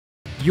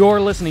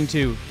You're listening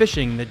to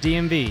Fishing the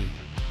DMV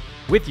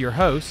with your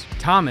hosts,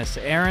 Thomas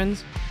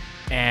Ahrens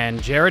and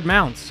Jared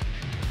Mounts.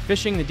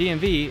 Fishing the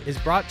DMV is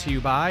brought to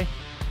you by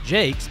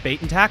Jake's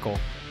Bait and Tackle,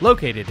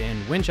 located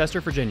in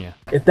Winchester, Virginia.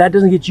 If that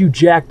doesn't get you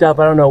jacked up,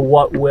 I don't know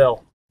what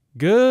will.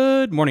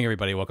 Good morning,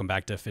 everybody. Welcome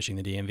back to Fishing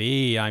the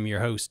DMV. I'm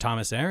your host,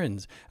 Thomas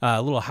Ahrens. A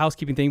little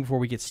housekeeping thing before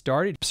we get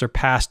started.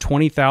 Surpassed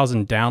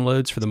 20,000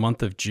 downloads for the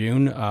month of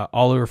June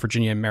all over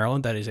Virginia and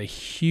Maryland. That is a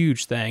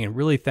huge thing. And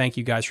really thank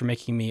you guys for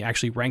making me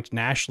actually ranked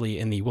nationally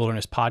in the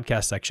Wilderness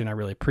Podcast section. I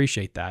really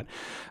appreciate that.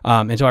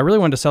 And so I really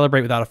wanted to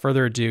celebrate without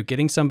further ado,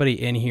 getting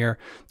somebody in here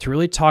to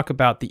really talk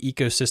about the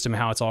ecosystem,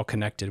 how it's all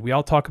connected. We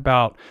all talk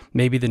about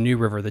maybe the New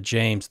River, the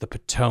James, the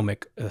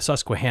Potomac, the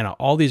Susquehanna,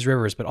 all these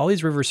rivers, but all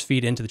these rivers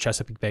feed into the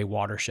Chesapeake Bay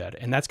watershed,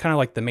 and that's kind of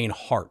like the main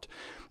heart.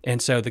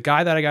 And so the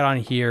guy that I got on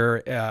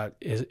here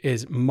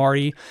is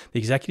Marty, the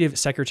Executive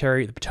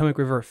Secretary of the Potomac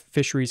River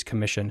Fisheries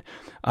Commission,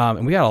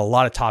 and we got a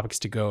lot of topics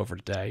to go over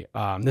today.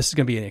 This is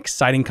going to be an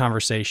exciting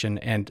conversation,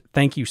 and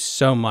thank you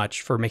so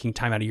much for making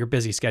time out of your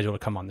busy schedule to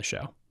come on the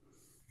show.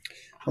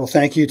 Well,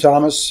 thank you,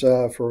 Thomas,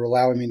 for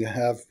allowing me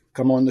to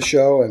come on the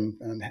show,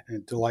 and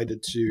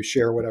delighted to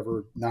share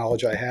whatever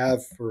knowledge I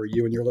have for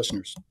you and your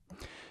listeners.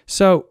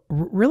 So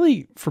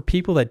really, for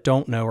people that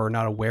don't know or are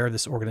not aware of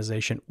this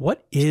organization,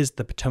 what is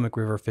the Potomac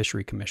River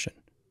Fisheries Commission?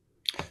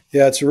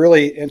 Yeah, it's a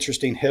really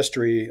interesting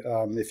history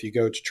if you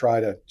go to try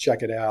to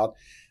check it out.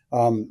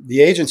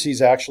 The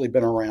agency's actually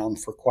been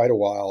around for quite a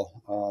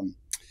while.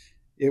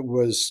 It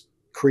was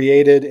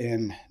created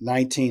in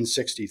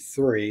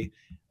 1963.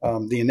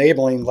 The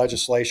enabling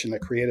legislation that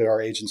created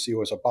our agency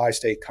was a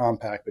bi-state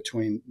compact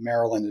between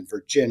Maryland and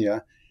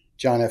Virginia.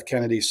 John F.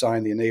 Kennedy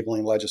signed the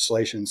enabling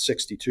legislation in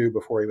 1962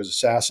 before he was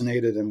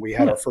assassinated, and we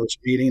had our first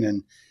meeting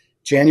in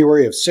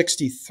January of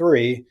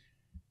 1963,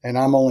 and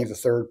I'm only the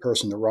third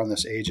person to run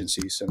this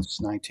agency since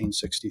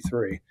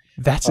 1963.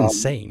 That's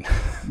insane.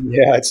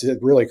 Yeah, it's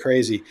really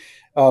crazy.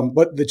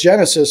 But the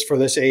genesis for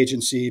this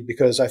agency,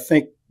 because I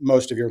think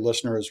most of your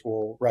listeners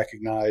will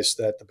recognize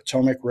that the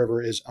Potomac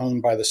River is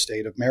owned by the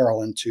state of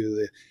Maryland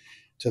to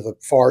the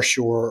far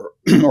shore,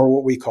 or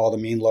what we call the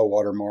mean low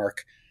water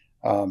mark.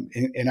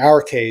 In our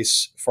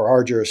case, for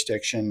our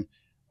jurisdiction,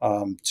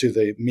 to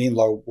the mean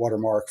low water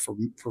mark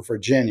for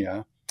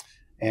Virginia.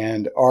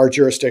 And our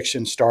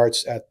jurisdiction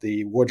starts at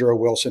the Woodrow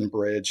Wilson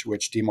Bridge,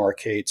 which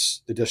demarcates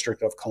the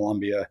District of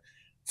Columbia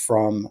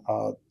from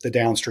the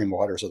downstream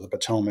waters of the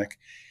Potomac.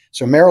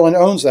 So Maryland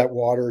owns that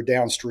water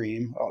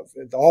downstream,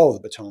 all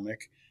of the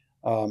Potomac,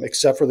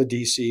 except for the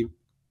DC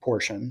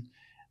portion.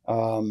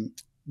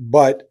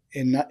 But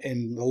in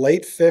the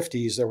late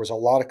 50s, there was a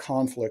lot of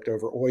conflict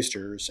over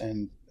oysters,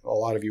 and a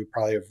lot of you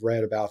probably have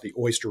read about the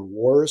oyster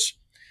wars.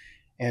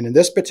 And in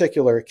this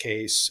particular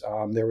case,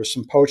 there was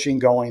some poaching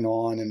going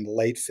on in the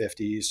late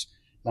 50s,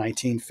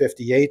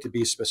 1958 to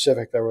be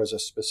specific. There was a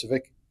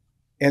specific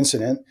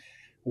incident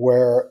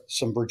where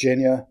some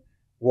Virginia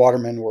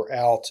watermen were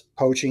out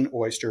poaching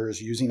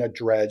oysters using a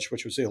dredge,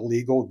 which was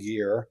illegal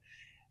gear.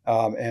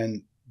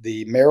 And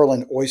the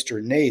Maryland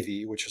Oyster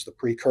Navy, which is the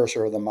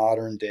precursor of the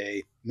modern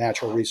day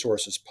Natural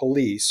Resources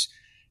Police,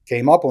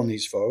 came up on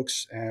these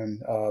folks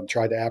and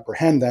tried to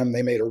apprehend them.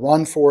 They made a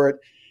run for it,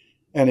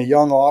 and a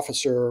young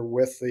officer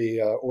with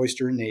the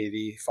Oyster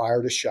Navy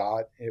fired a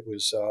shot. It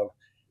was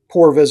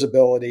poor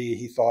visibility.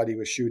 He thought he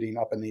was shooting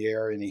up in the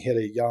air, and he hit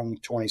a young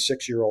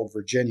 26-year-old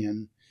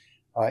Virginian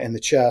in the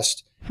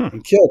chest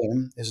and killed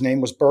him. His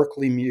name was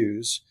Berkeley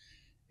Muse,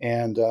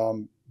 and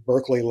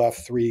Berkeley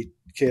left 3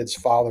 kids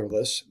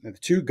fatherless. And the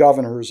 2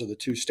 governors of the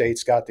 2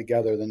 states got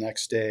together the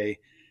next day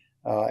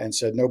and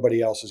said nobody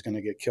else is going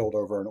to get killed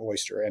over an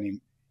oyster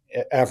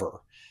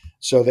ever.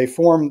 So they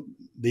formed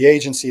the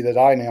agency that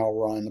I now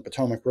run, the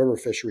Potomac River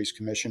Fisheries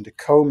Commission, to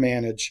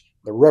co-manage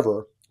the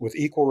river with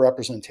equal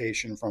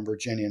representation from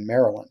Virginia and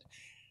Maryland.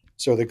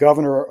 So the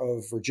governor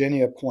of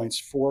Virginia appoints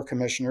 4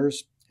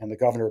 commissioners, and the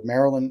governor of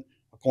Maryland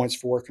appoints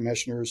 4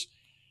 commissioners.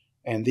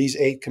 And these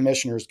 8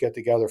 commissioners get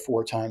together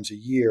 4 times a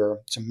year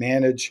to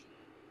manage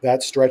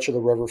that stretch of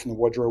the river from the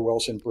Woodrow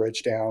Wilson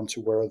Bridge down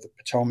to where the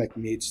Potomac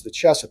meets the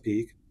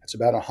Chesapeake. It's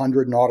about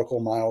 100 nautical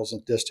miles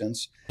in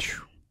distance.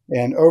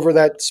 And over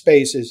that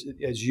space,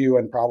 as you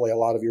and probably a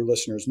lot of your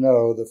listeners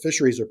know, the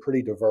fisheries are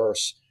pretty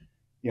diverse.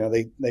 You know,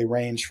 they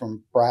range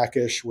from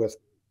brackish with,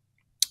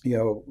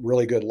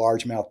 really good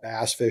largemouth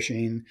bass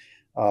fishing,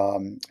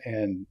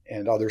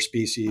 and other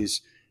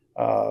species,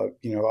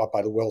 up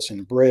by the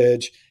Wilson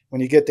Bridge. When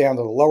you get down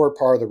to the lower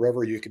part of the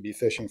river, you could be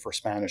fishing for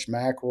Spanish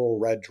mackerel,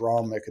 red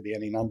drum. There could be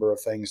any number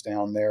of things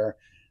down there,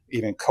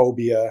 even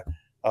cobia.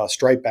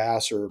 Striped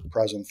bass are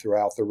present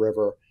throughout the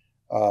river.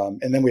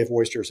 And then we have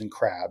oysters and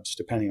crabs,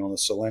 depending on the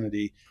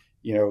salinity.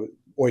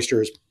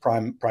 Oysters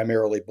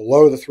primarily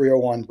below the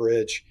 301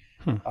 bridge,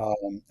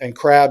 and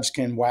crabs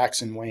can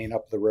wax and wane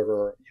up the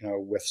river,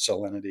 with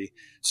salinity.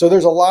 So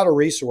there's a lot of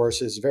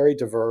resources, very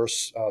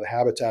diverse. The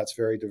habitat's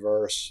very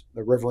diverse.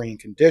 The riverine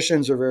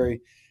conditions are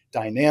very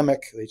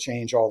dynamic. They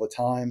change all the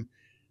time.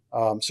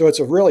 So it's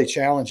a really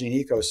challenging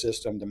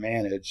ecosystem to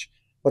manage.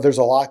 but there's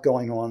a lot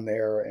going on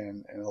there,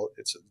 and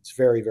it's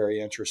very, very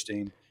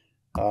interesting.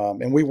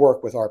 And we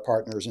work with our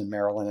partners in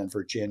Maryland and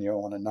Virginia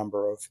on a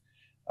number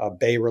of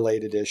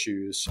bay-related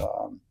issues.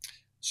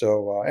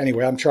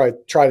 Anyway, I'm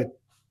trying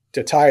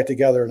to tie it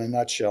together in a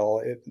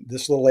nutshell.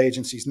 This little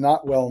agency is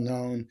not well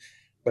known,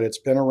 but it's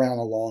been around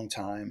a long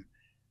time,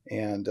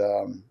 and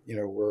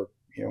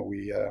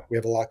we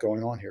have a lot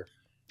going on here.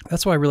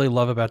 That's what I really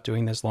love about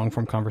doing this long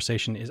form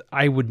conversation is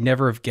I would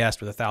never have guessed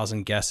with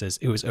 1,000 guesses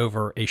it was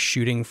over a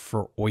shooting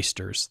for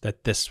oysters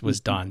that this was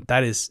done.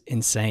 That is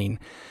insane.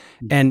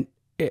 And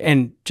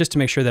just to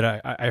make sure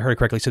that I heard it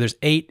correctly, so there's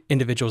 8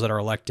 individuals that are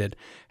elected.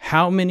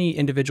 How many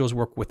individuals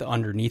work with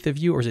underneath of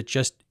you, or is it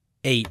just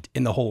 8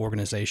 in the whole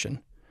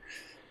organization?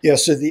 Yeah,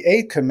 so the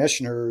 8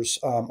 commissioners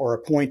are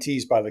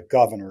appointees by the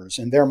governors,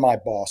 and they're my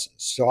bosses.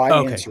 So I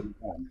answer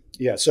them.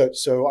 Yeah,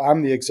 so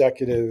I'm the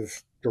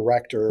executive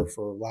director,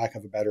 for lack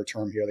of a better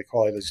term here. They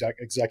call it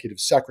executive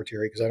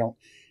secretary because I don't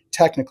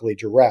technically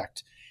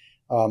direct.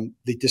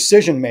 The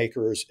decision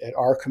makers at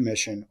our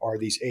commission are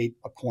these 8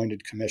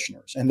 appointed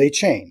commissioners, and they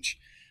change.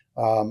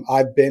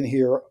 I've been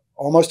here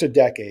almost a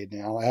decade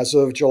now. As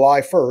of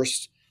July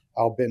 1st,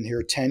 I've been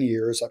here 10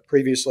 years.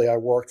 Previously, I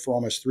worked for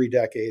almost 3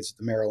 decades at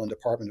the Maryland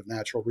Department of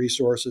Natural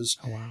Resources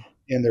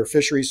in their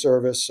fisheries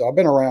service. So I've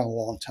been around a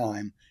long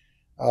time.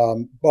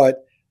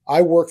 But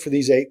I work for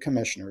these 8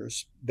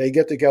 commissioners. They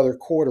get together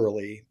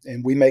quarterly,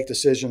 and we make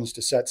decisions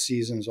to set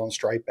seasons on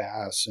striped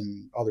bass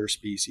and other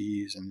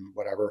species and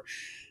whatever,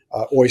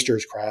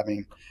 oysters,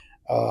 crabbing.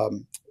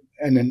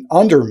 And then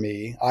under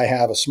me, I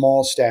have a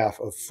small staff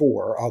of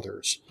 4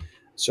 others.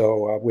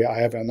 So I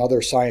have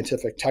another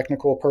scientific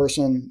technical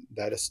person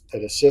that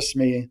assists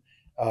me,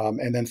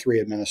 and then 3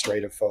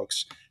 administrative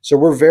folks. So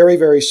we're very,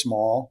 very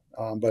small,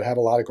 but have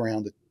a lot of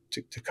ground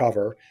to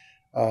cover.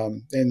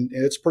 And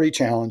it's pretty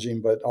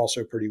challenging, but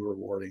also pretty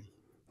rewarding.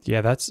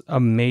 Yeah, that's a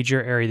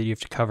major area that you have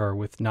to cover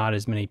with not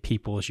as many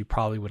people as you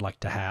probably would like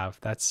to have.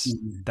 That's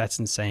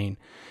insane.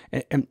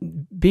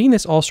 And being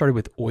this all started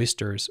with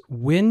oysters,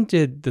 when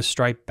did the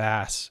striped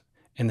bass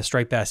and the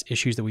striped bass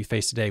issues that we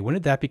face today, when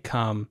did that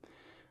become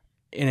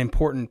an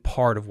important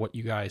part of what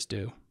you guys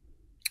do?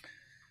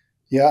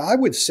 Yeah, I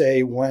would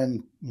say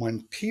when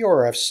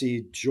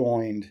PRFC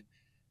joined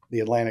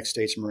the Atlantic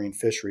States Marine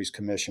Fisheries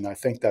Commission, I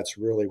think that's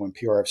really when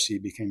PRFC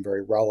became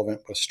very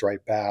relevant with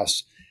striped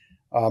bass.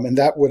 And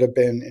that would have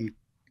been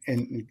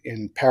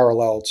in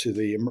parallel to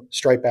the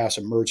Striped Bass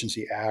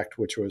Emergency Act,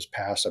 which was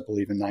passed, I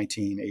believe, in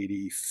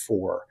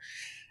 1984.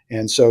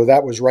 And so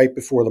that was right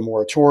before the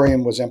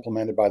moratorium was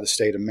implemented by the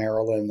state of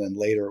Maryland, and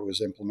later it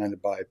was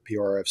implemented by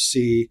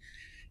PRFC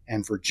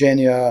and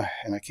Virginia,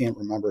 and I can't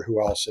remember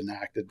who else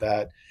enacted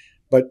that.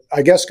 But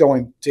I guess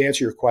going to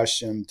answer your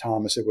question,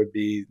 Thomas, it would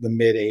be the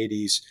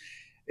mid-'80s.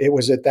 It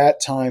was at that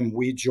time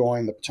we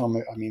joined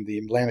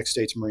the Atlantic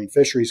States Marine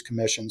Fisheries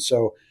Commission.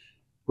 So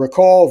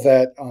recall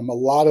that a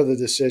lot of the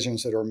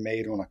decisions that are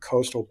made on a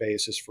coastal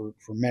basis for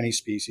many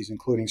species,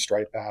 including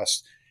striped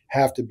bass,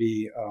 have to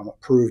be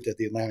approved at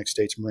the Atlantic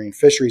States Marine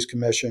Fisheries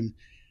Commission,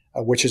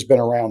 which has been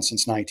around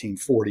since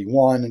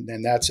 1941.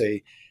 And that's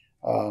a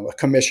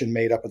commission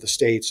made up of the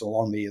states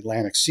along the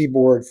Atlantic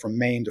seaboard from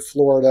Maine to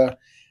Florida.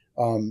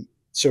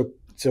 So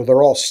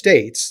they're all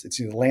states. It's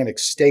the Atlantic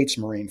States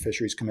Marine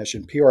Fisheries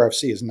Commission.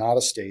 PRFC is not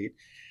a state.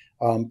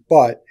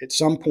 But at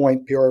some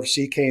point,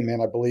 PRFC came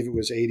in, I believe it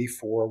was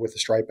 84 with the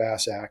Striped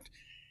Bass Act.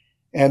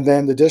 And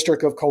then the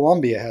District of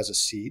Columbia has a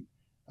seat.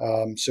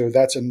 So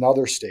that's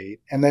another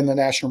state. And then the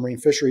National Marine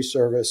Fisheries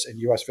Service and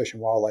U.S. Fish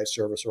and Wildlife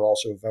Service are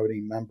also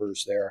voting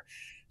members there.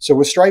 So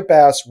with striped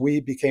bass, we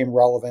became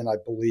relevant, I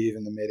believe,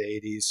 in the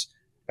mid-'80s,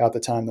 about the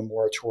time the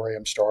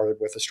moratorium started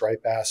with the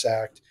Striped Bass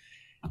Act.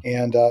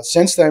 And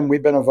since then,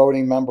 we've been a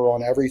voting member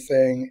on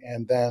everything.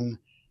 And then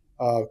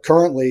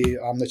currently,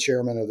 I'm the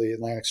chairman of the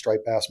Atlantic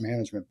Striped Bass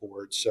Management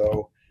Board.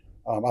 So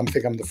I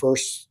think I'm the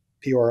first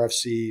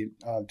PRFC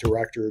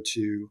director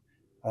to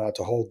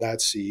hold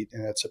that seat,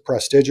 and it's a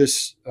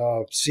prestigious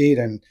seat,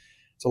 and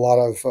it's a lot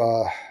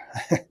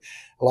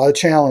of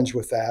challenge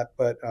with that.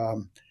 But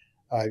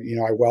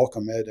I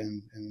welcome it,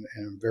 and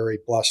I'm very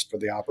blessed for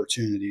the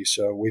opportunity.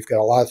 So we've got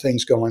a lot of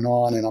things going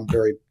on, and I'm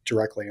very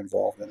directly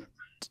involved in it.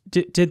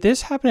 Did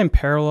this happen in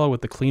parallel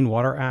with the Clean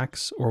Water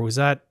Acts, or was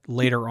that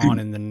later on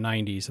in the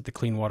 90s that the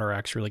Clean Water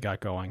Acts really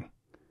got going?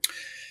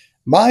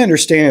 My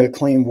understanding of the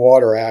Clean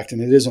Water Act, and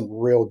it isn't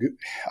real good,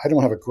 I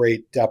don't have a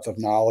great depth of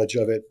knowledge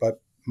of it,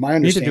 but my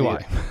understanding, neither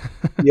do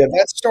I. Yeah,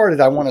 that started,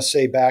 I want to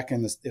say, back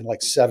in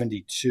like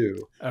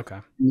 72. Okay.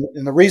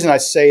 And the reason I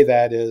say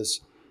that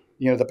is,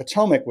 the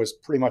Potomac was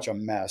pretty much a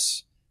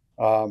mess.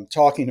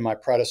 Talking to my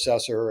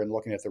predecessor and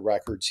looking at the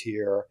records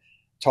here,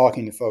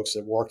 talking to folks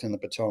that worked in the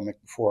Potomac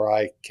before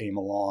I came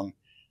along,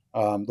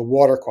 the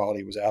water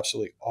quality was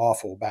absolutely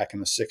awful back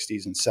in the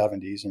 60s and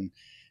 70s. And,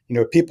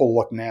 people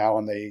look now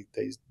and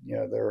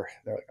they're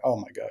like, oh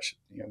my gosh,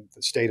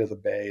 the state of the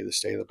Bay, the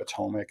state of the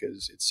Potomac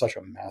it's such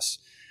a mess.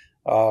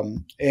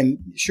 And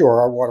sure,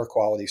 our water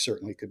quality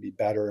certainly could be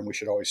better, and we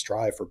should always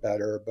strive for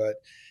better. But,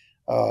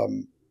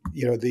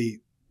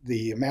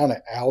 the amount of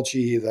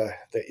algae, the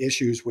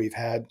issues we've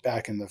had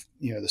back in the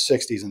the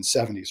 60s and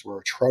 70s were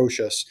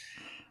atrocious.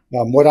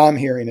 What I'm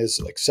hearing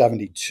is like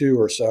 72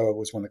 or so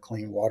was when the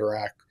Clean Water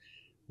Act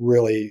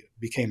really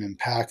became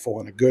impactful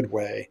in a good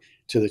way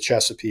to the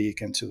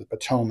Chesapeake and to the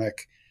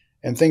Potomac,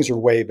 and things are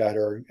way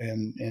better.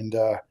 And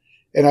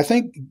I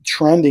think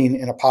trending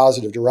in a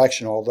positive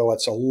direction, although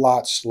it's a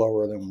lot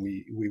slower than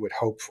we would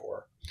hope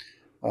for.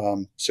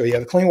 So yeah,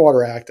 the Clean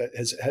Water Act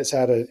has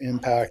had an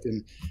impact,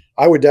 and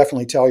I would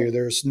definitely tell you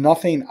there's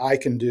nothing I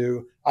can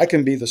do. I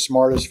can be the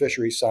smartest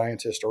fishery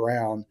scientist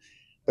around,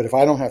 but if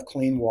I don't have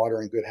clean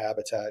water and good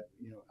habitat,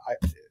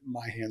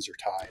 my hands are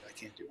tied. I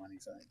can't do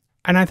anything.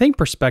 And I think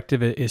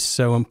perspective is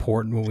so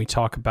important when we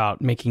talk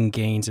about making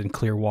gains in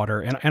clear water.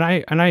 And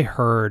I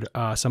heard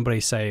somebody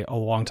say a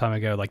long time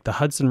ago, like the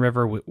Hudson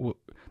River,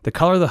 the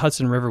color of the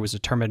Hudson River was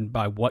determined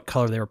by what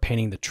color they were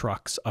painting the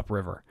trucks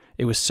upriver.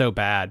 It was so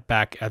bad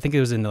back, I think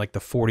it was in like the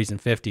 40s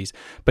and 50s.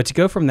 But to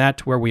go from that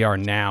to where we are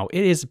now,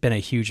 it has been a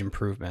huge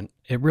improvement.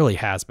 It really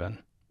has been.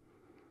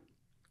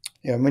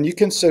 Yeah, when you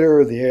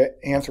consider the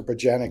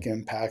anthropogenic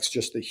impacts,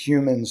 just the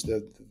humans,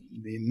 the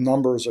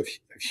numbers of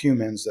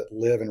humans that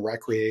live and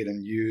recreate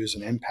and use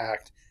and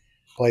impact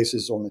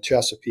places on the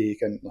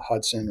Chesapeake and the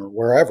Hudson or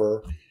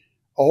wherever,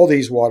 all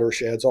these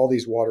watersheds, all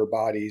these water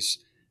bodies,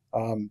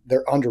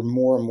 they're under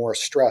more and more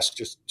stress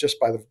just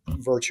by the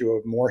virtue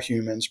of more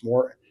humans,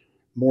 more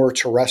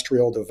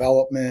terrestrial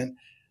development,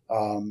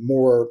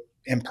 more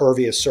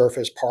impervious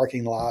surface,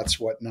 parking lots,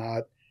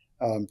 whatnot,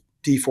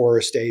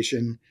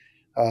 deforestation.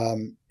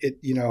 The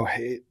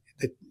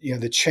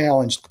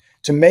challenge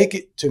to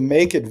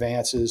make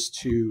advances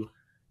to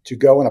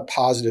go in a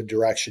positive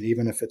direction,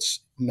 even if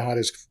it's not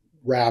as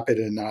rapid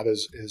and not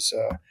as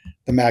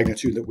the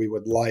magnitude that we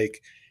would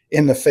like,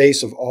 in the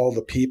face of all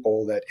the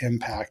people that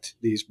impact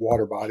these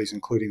water bodies,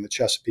 including the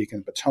Chesapeake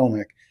and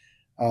Potomac.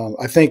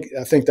 I think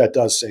that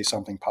does say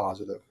something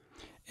positive.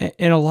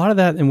 And a lot of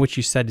that in what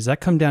you said, does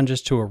that come down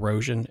just to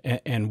erosion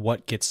and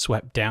what gets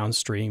swept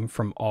downstream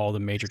from all the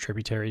major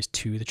tributaries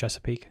to the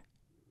Chesapeake?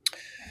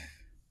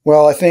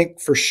 Well, I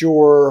think for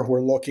sure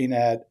we're looking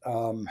at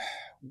runoff,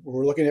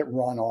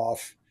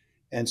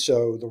 and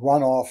so the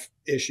runoff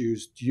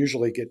issues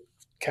usually get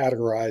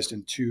categorized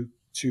in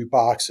two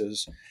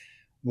boxes.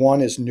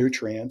 One is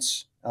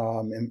nutrients,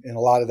 and a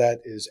lot of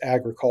that is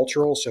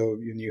agricultural. So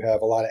you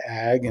have a lot of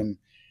ag, and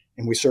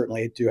we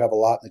certainly do have a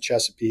lot in the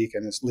Chesapeake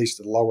and at least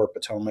the lower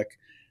Potomac.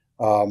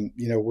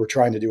 We're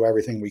trying to do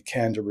everything we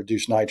can to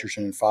reduce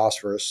nitrogen and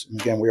phosphorus. And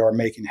again, we are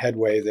making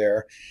headway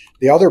there.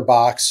 The other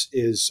box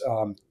is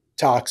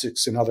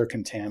toxics and other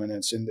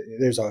contaminants, and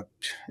there's a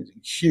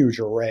huge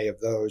array of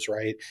those,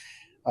 right?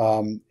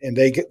 And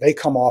they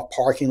come off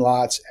parking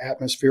lots,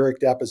 atmospheric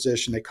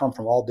deposition. They come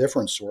from all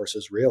different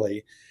sources,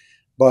 really.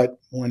 But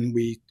when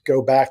we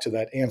go back to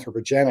that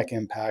anthropogenic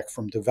impact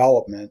from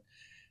development,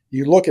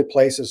 you look at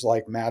places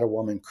like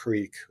Mattawoman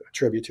Creek, a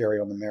tributary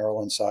on the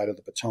Maryland side of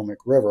the Potomac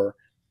River.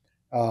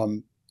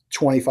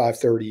 25,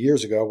 30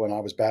 years ago, when I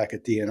was back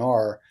at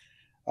DNR,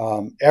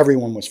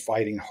 everyone was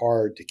fighting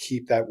hard to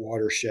keep that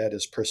watershed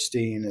as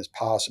pristine as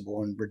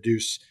possible and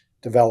reduce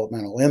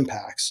developmental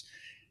impacts.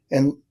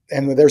 And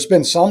there's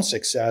been some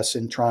success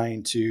in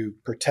trying to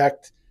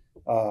protect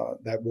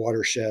that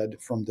watershed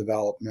from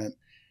development.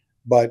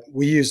 But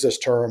we use this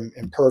term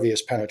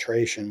impervious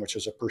penetration, which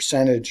is a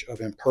percentage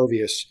of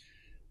impervious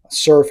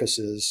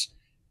surfaces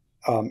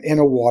in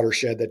a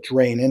watershed that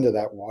drain into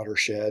that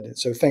watershed.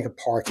 So think of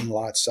parking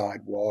lots,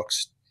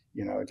 sidewalks,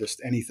 just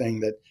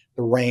anything that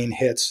the rain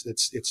hits,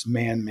 it's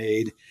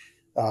man-made,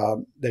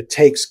 that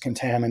takes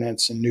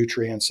contaminants and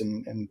nutrients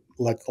and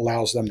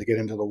allows them to get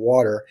into the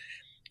water.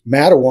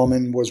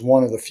 Mattawoman was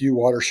one of the few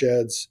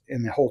watersheds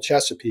in the whole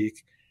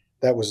Chesapeake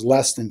that was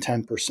less than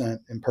 10%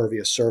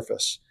 impervious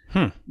surface.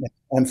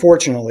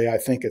 Unfortunately, I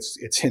think it's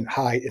in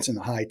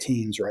the high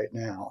teens right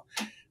now.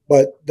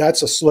 But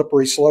that's a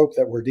slippery slope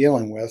that we're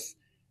dealing with.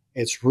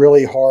 It's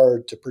really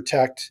hard to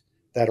protect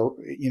that.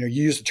 You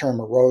use the term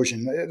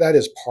erosion. That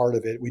is part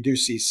of it. We do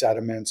see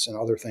sediments and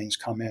other things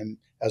come in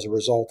as a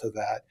result of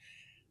that.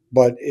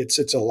 But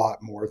it's a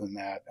lot more than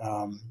that.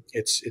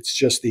 It's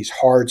just these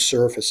hard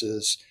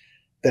surfaces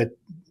that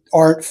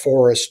aren't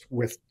forest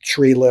with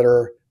tree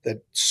litter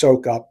that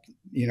soak up,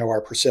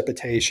 our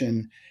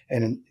precipitation.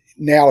 And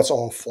now it's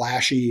all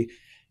flashy,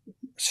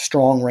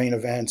 strong rain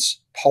events,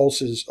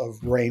 pulses of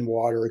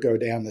rainwater go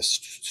down the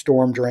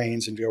storm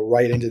drains and go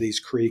right into these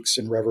creeks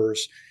and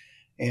rivers.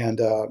 And,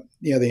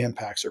 the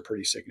impacts are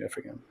pretty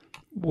significant.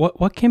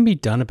 What can be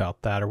done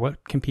about that, or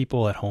what can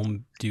people at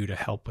home do to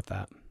help with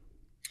that?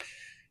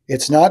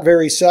 It's not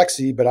very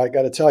sexy, but I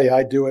got to tell you,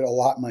 I do it a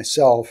lot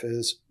myself.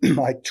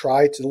 I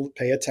try to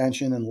pay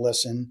attention and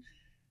listen,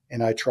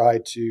 and I try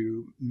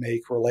to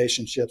make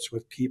relationships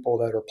with people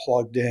that are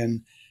plugged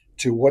in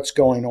to what's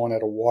going on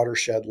at a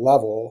watershed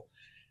level.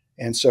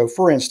 And so,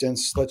 for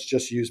instance, let's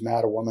just use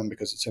Mattawoman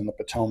because it's in the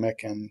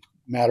Potomac, and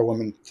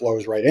Mattawoman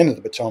flows right into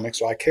the Potomac,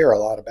 so I care a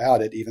lot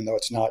about it, even though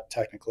it's not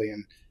technically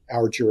in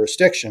our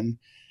jurisdiction.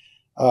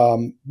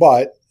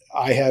 But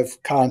I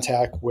have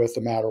contact with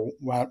the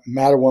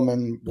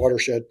Mattawoman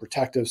Watershed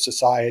Protective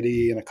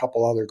Society and a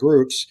couple other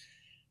groups.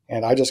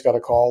 And I just got a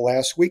call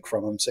last week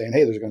from them saying,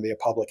 hey, there's going to be a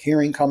public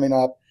hearing coming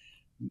up.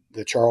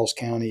 The Charles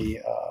County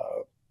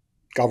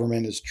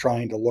government is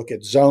trying to look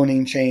at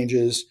zoning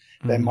changes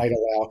that might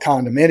allow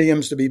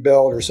condominiums to be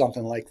built or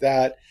something like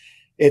that.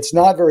 It's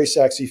not very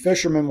sexy.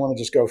 Fishermen want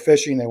to just go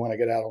fishing. They want to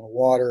get out on the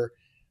water.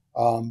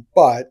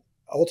 But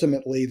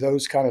ultimately,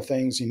 those kind of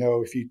things,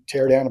 if you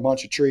tear down a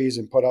bunch of trees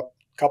and put up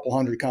a couple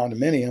hundred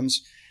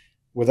condominiums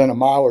within a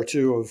mile or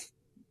two of,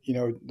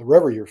 the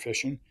river you're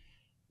fishing,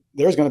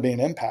 there's going to be an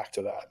impact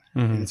to that.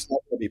 And it's not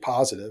going to be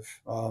positive.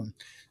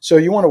 So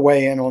you want to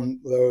weigh in on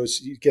those,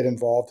 you get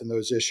involved in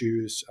those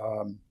issues.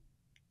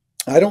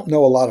 I don't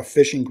know a lot of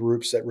fishing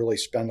groups that really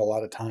spend a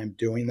lot of time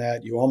doing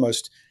that. You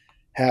almost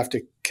have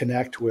to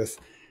connect with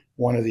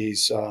one of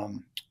these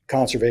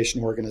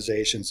conservation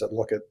organizations that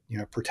look at,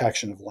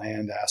 protection of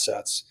land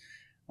assets.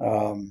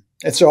 And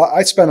so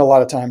I spend a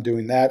lot of time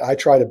doing that. I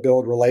try to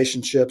build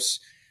relationships,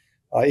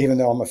 even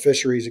though I'm a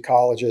fisheries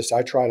ecologist.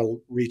 I try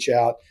to reach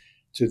out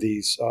to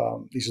these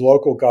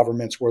local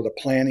governments where the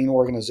planning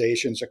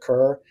organizations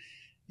occur.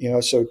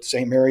 So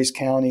St. Mary's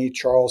County,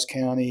 Charles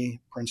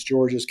County, Prince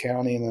George's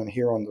County, and then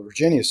here on the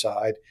Virginia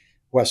side,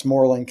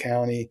 Westmoreland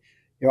County.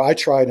 I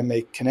try to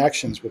make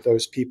connections with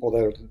those people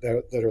that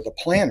are the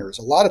planners.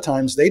 A lot of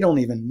times they don't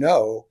even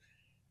know,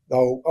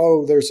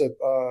 there's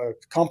a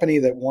company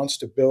that wants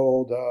to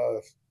build,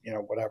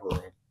 an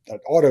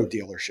auto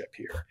dealership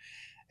here,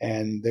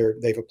 and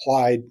they've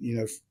applied,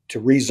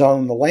 to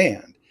rezone the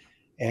land,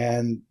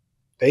 and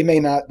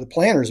the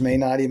planners may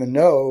not even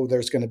know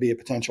there's going to be a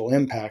potential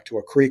impact to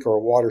a creek or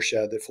a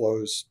watershed that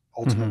flows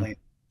ultimately in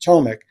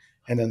Potomac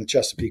and then the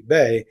Chesapeake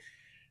Bay.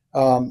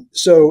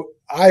 So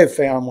I have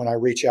found when I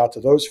reach out to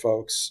those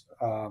folks,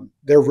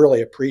 they're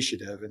really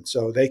appreciative. And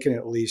so they can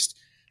at least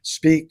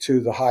speak to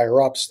the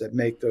higher ups that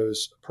make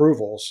those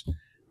approvals,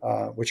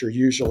 which are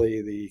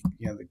usually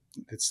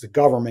it's the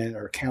government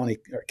or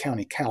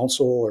county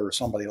council or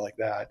somebody like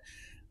that.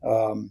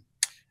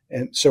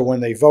 And so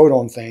when they vote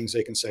on things,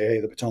 they can say, hey,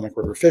 the Potomac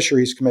River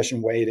Fisheries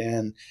Commission weighed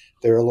in.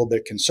 They're a little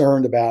bit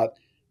concerned about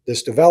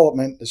this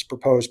development, this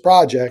proposed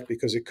project,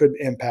 because it could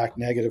impact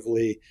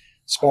negatively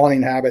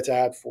spawning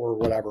habitat for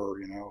whatever,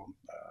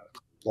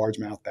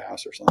 largemouth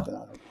bass or something.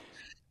 I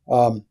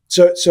don't know.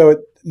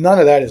 So none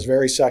of that is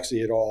very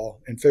sexy at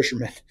all. And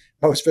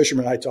most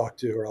fishermen I talk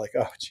to are like,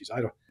 oh, geez, I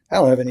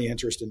don't have any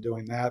interest in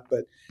doing that.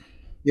 But,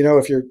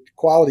 if your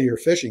quality of your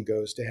fishing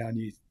goes down,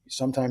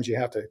 sometimes you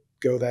have to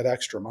go that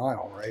extra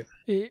mile, right?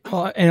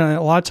 And a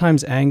lot of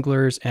times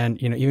anglers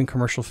and, even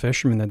commercial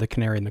fishermen, they're the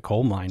canary in the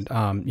coal mine.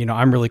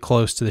 I'm really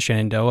close to the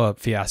Shenandoah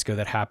fiasco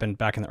that happened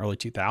back in the early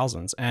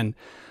 2000s. And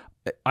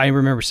I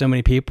remember so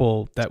many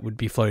people that would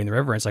be floating the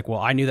river. And it's like, well,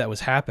 I knew that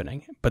was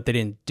happening, but they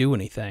didn't do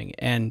anything.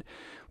 And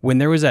when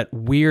there was that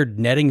weird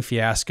netting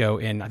fiasco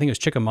in, I think it was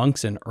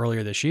Chickamunxin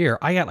earlier this year,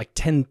 I got like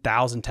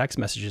 10,000 text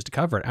messages to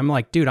cover it. I'm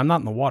like, dude, I'm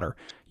not in the water.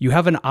 You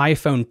have an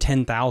iPhone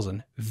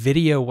 10,000,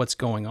 video what's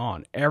going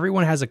on.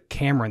 Everyone has a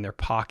camera in their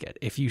pocket.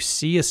 If you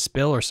see a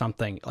spill or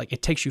something, like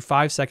it takes you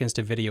 5 seconds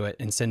to video it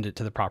and send it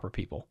to the proper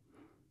people.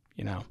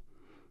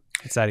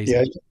 It's that easy.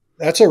 Yeah,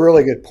 that's a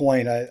really good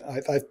point.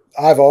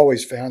 I've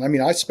always found,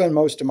 I spend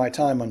most of my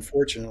time,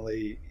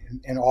 unfortunately,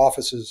 in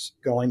offices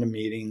going to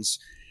meetings.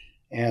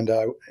 And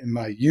in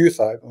my youth,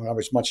 when I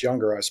was much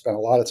younger, I spent a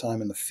lot of time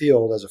in the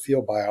field as a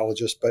field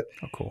biologist. But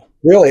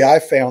really, I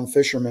found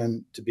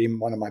fishermen to be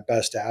one of my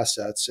best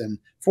assets. And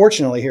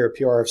fortunately, here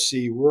at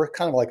PRFC, we're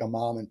kind of like a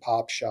mom and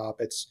pop shop.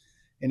 It's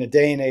in a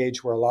day and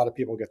age where a lot of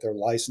people get their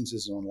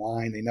licenses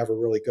online. They never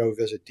really go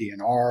visit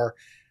DNR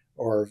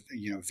or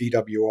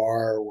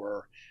VWR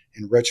or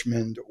in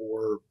Richmond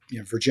or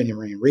Virginia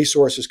Marine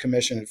Resources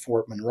Commission at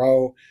Fort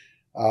Monroe.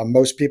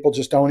 Most people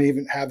just don't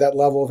even have that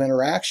level of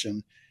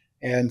interaction.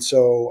 And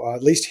so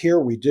at least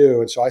here we do.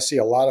 And so I see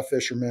a lot of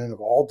fishermen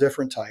of all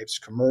different types,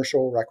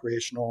 commercial,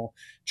 recreational,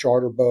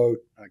 charter boat,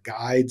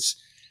 guides.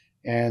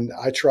 And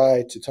I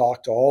try to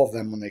talk to all of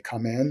them when they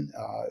come in.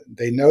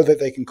 They know that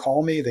they can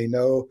call me. They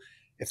know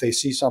if they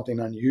see something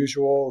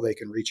unusual, they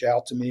can reach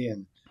out to me.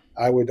 And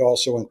I would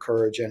also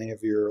encourage any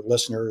of your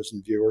listeners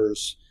and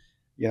viewers,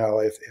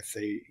 if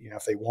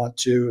they want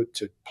to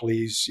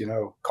please,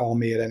 call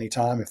me at any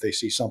time if they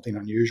see something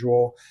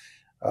unusual.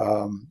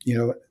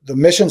 The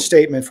mission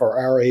statement for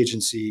our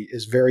agency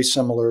is very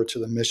similar to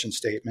the mission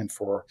statement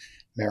for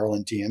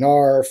Maryland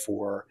DNR,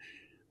 for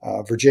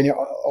Virginia.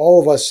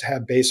 All of us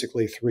have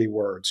basically 3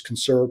 words: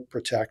 conserve,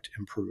 protect,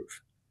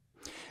 improve.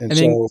 And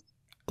so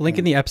link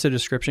in the episode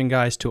description,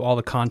 guys, to all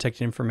the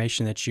contact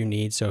information that you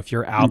need. So if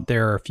you're out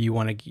there, if you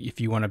want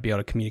to be able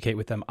to communicate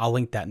with them, I'll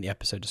link that in the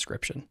episode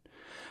description.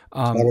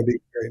 That would be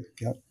great.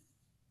 Yeah.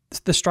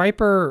 The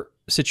striper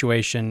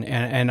situation,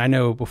 and I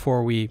know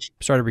before we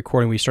started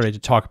recording, we started to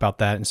talk about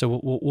that, and so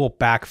we'll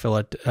backfill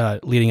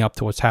it leading up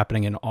to what's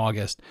happening in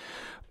August.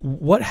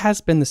 What has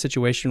been the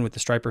situation with the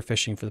striper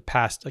fishing for the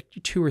past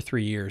 2 or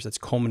 3 years that's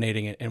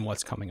culminating in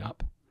what's coming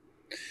up?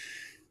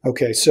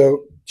 Okay,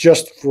 so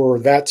just for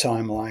that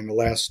timeline, the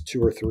last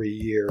 2 or 3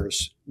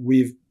 years,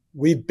 we've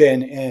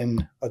been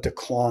in a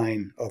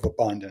decline of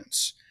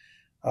abundance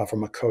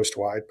from a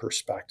coastwide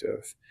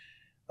perspective.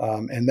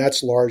 And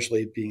that's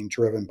largely being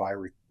driven by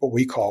what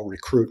we call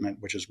recruitment,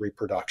 which is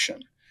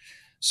reproduction.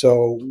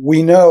 So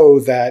we know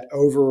that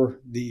over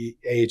the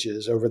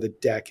ages, over the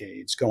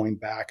decades, going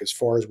back as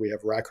far as we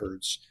have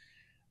records,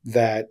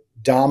 that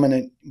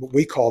what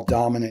we call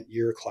dominant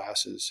year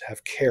classes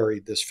have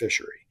carried this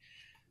fishery.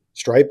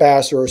 Striped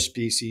bass are a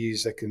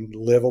species that can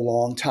live a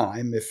long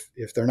time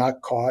if they're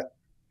not caught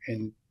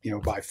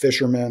by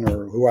fishermen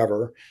or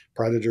whoever,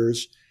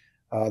 predators.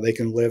 They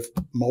can live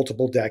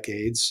multiple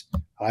decades.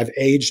 I've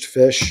aged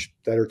fish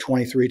that are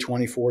 23,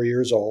 24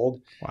 years old.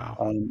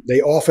 Wow.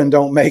 They often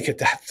don't make it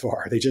that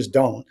far. They just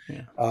don't,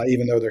 Yeah.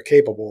 even though they're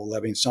capable of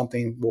living.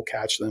 Something will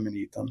catch them and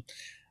eat them.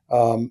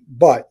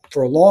 But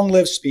for a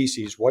long-lived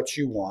species, what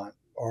you want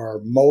are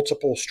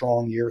multiple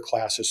strong year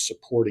classes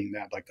supporting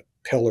that, like the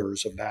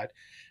pillars of that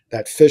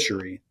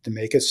fishery, to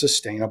make it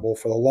sustainable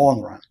for the long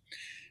run.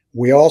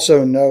 We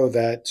also know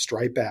that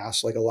striped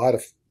bass, like a lot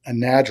of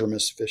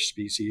anadromous fish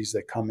species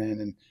that come in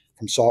and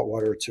from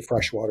saltwater to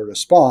freshwater to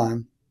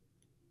spawn,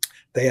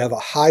 they have a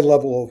high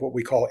level of what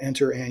we call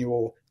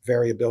interannual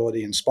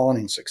variability in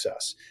spawning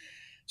success.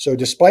 So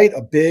despite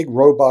a big,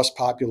 robust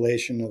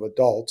population of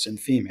adults and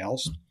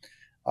females,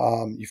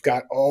 you've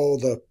got all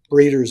the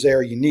breeders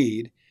there you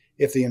need.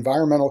 If the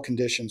environmental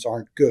conditions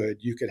aren't good,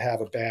 you could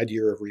have a bad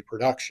year of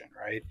reproduction,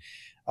 right?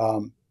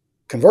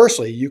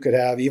 Conversely, you could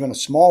have even a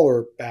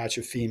smaller batch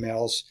of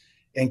females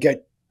and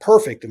get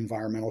perfect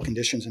environmental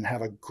conditions and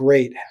have a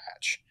great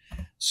hatch.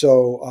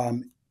 So,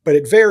 but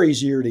it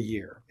varies year to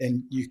year,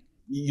 and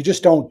you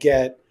just don't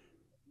get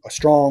a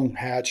strong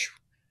hatch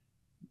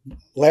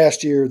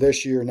last year,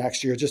 this year,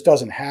 next year. It just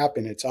doesn't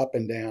happen. It's up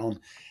and down.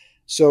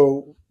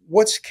 So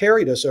what's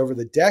carried us over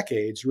the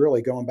decades,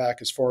 really going back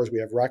as far as we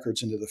have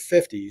records into the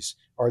 50s,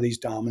 are these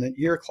dominant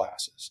year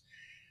classes.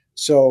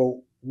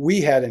 So we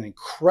had an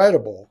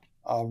incredible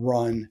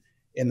run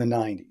in the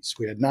 90s.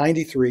 We had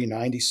 93,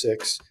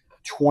 96,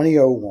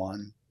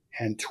 2001,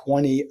 and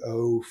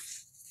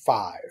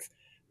 2005.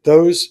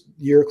 Those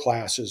year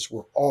classes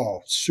were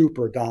all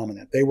super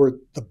dominant. They were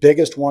the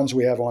biggest ones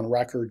we have on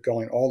record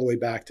going all the way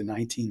back to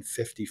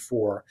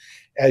 1954,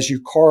 as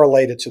you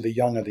correlate it to the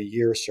Young of the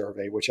Year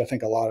survey, which I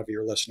think a lot of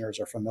your listeners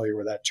are familiar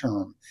with that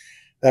term.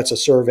 That's a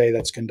survey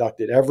that's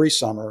conducted every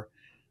summer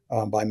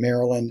by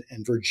Maryland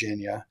and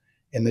Virginia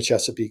in the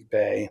Chesapeake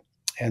Bay.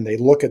 And they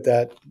look at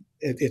that.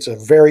 It's a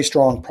very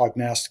strong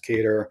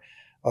prognosticator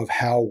of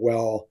how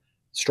well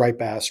striped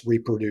bass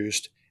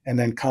reproduced, and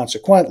then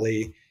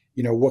consequently,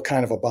 what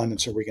kind of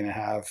abundance are we going to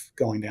have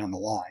going down the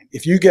line?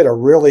 If you get a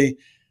really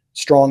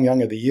strong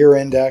Young of the Year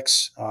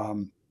index,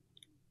 in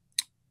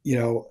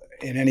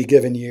any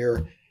given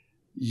year,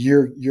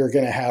 you're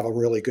going to have a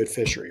really good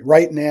fishery.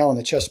 Right now in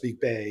the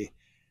Chesapeake Bay,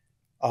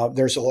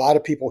 there's a lot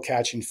of people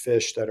catching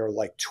fish that are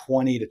like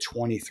 20 to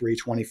 23,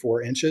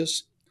 24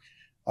 inches.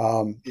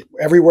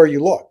 Everywhere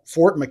you look,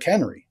 Fort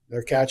McHenry,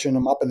 they're catching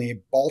them up in the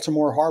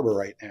Baltimore Harbor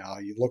right now.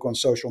 You look on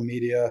social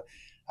media,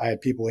 I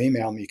had people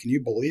email me, can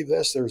you believe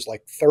this? There's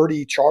like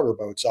 30 charter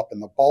boats up in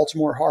the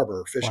Baltimore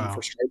Harbor fishing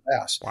for striped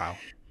bass. Wow.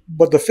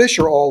 But the fish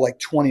are all like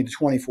 20 to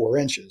 24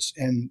 inches.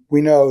 And we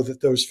know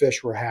that those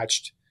fish were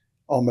hatched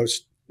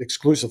almost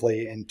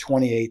exclusively in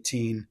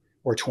 2018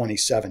 or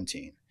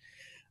 2017.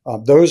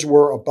 Those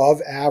were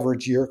above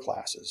average year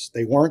classes.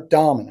 They weren't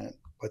dominant,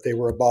 but they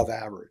were above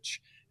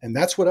average. And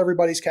that's what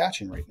everybody's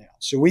catching right now.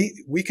 So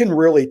we can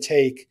really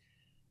take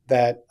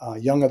that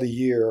Young of the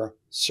Year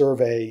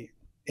survey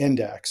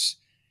index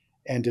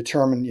and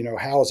determine,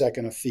 how is that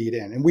going to feed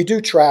in? And we do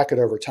track it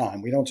over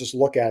time. We don't just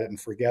look at it and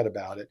forget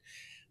about it.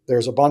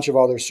 There's a bunch of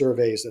other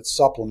surveys that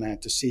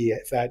supplement to see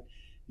if that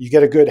you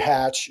get a good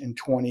hatch in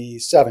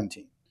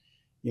 2017.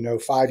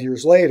 5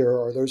 years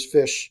later, are those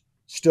fish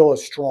still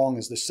as strong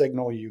as the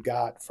signal you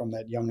got from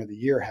that Young of the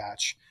Year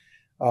hatch?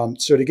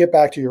 So to get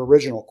back to your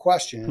original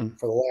question,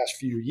 for the last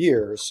few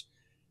years,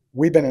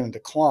 we've been in a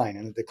decline,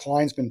 and the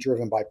decline's been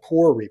driven by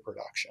poor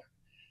reproduction.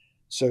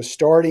 So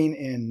starting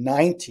in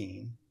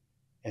 19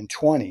 and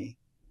 20,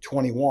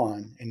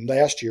 21, and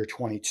last year,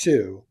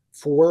 22,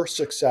 4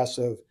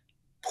 successive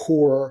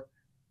poor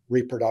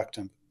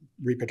reproduction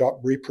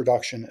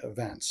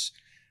events,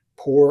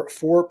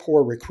 four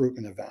poor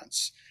recruitment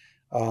events.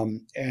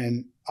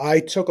 And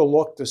I took a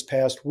look this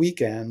past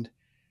weekend,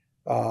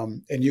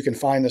 and you can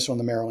find this on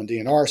the Maryland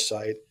DNR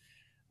site.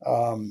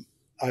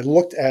 I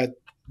looked at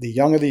the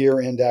Young of the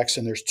Year index,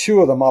 and there's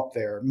 2 of them up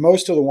there.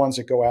 Most of the ones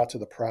that go out to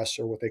the press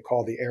are what they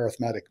call the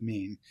arithmetic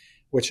mean,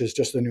 which is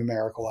just the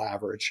numerical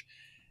average.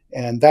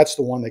 And that's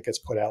the one that gets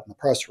put out in the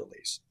press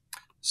release.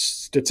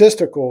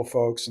 Statistical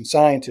folks and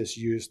scientists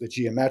use the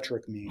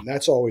geometric mean.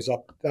 That's also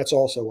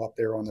up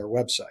there on their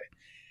website.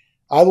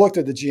 I looked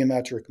at the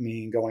geometric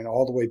mean going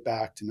all the way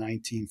back to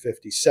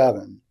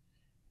 1957,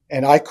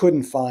 and I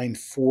couldn't find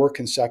 4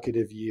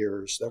 consecutive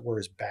years that were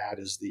as bad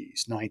as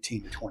these,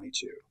 19 to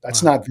 22.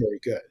 That's not very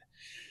good.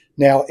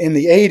 Now, in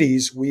the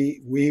 80s,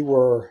 we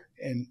were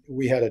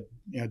we had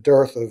a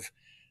dearth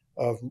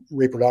of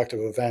reproductive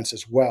events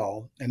as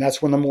well. And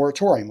that's when the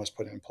moratorium was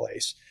put in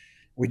place.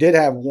 We did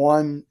have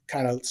one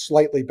kind of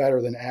slightly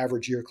better than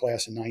average year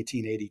class in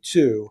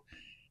 1982.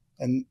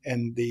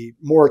 And the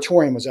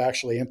moratorium was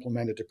actually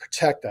implemented to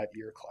protect that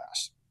year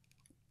class.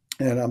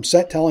 And I'm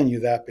telling you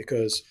that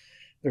because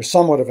there's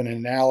somewhat of an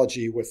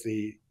analogy with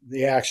the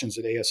actions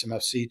that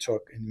ASMFC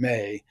took in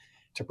May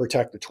to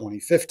protect the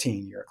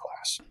 2015 year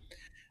class.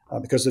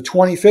 Because the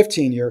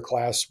 2015 year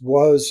class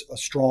was a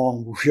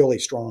strong, really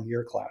strong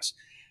year class.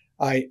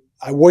 I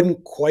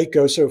wouldn't quite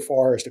go so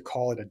far as to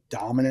call it a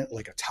dominant,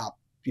 like a top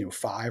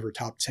 5 or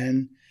top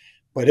 10,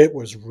 but it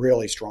was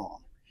really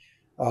strong.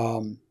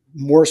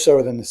 More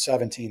so than the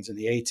 17s and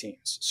the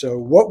 18s. So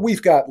what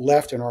we've got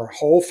left in our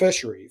whole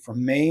fishery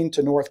from Maine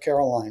to North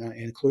Carolina,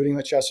 including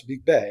the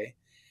Chesapeake Bay,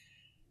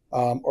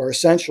 are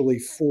essentially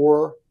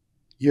 4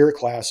 year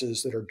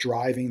classes that are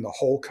driving the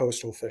whole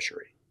coastal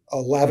fishery: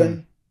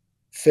 11,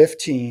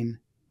 15,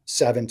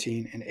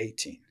 17, and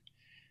 18.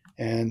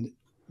 And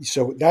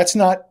so that's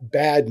not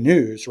bad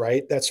news,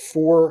 right? That's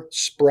 4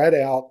 spread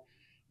out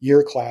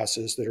year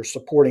classes that are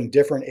supporting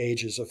different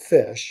ages of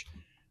fish.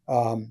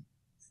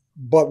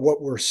 But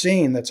what we're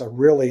seeing that's a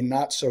really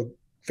not so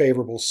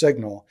favorable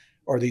signal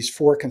are these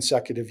 4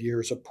 consecutive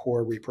years of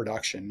poor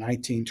reproduction,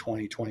 19,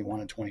 20, 21,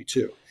 and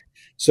 22.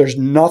 So there's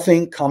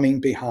nothing coming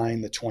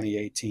behind the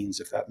 2018s,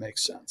 if that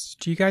makes sense.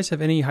 Do you guys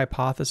have any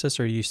hypothesis,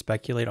 or do you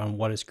speculate on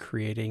what is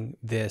creating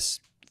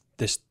this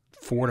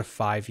 4 to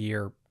 5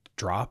 year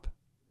drop?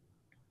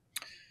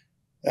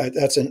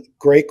 That's a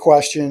great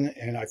question.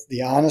 And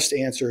the honest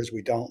answer is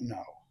we don't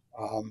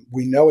know.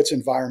 We know it's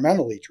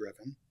environmentally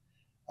driven.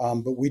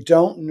 But we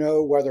don't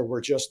know whether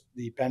we're just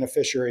the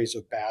beneficiaries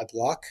of bad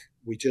luck.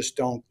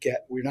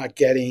 We're not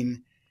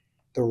getting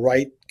the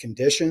right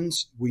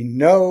conditions. We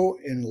know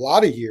in a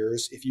lot of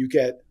years, if you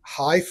get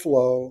high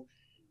flow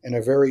and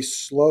a very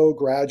slow,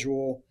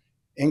 gradual,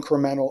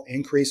 incremental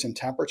increase in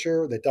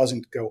temperature that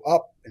doesn't go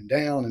up and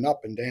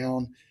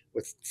down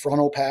with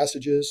frontal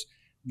passages,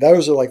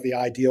 those are like the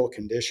ideal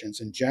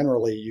conditions. And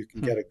generally you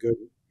can get a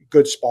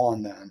good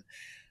spawn then.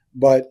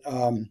 But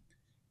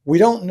we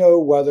don't know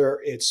whether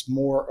it's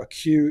more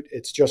acute.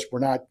 It's just we're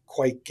not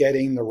quite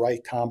getting the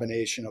right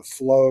combination of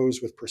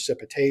flows with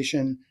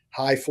precipitation.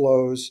 High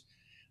flows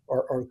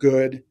are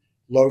good,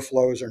 low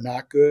flows are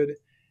not good,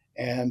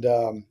 and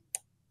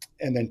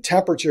then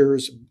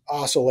temperatures,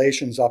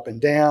 oscillations up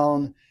and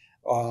down,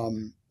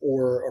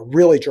 or a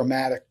really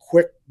dramatic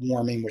quick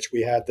warming, which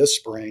we had this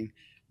spring,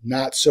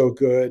 not so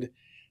good.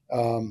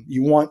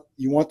 You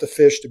want the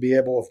fish to be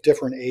able, of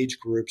different age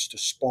groups, to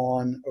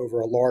spawn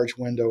over a large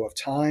window of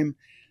time.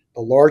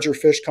 The larger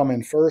fish come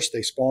in first,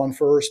 they spawn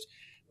first,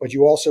 but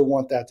you also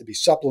want that to be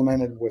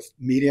supplemented with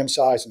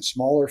medium-sized and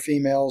smaller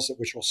females,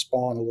 which will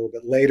spawn a little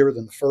bit later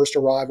than the first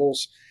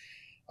arrivals.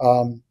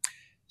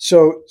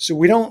 So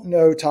we don't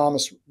know,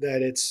 Thomas,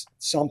 that it's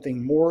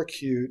something more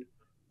acute,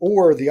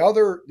 or the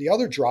other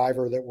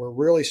driver that we're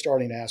really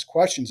starting to ask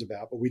questions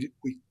about, but we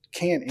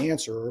can't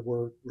answer.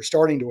 We're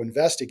starting to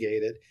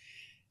investigate it,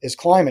 is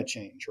climate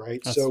change,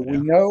 right? We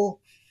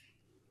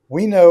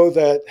know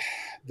that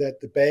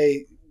the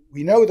Bay.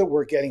 We know that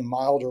we're getting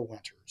milder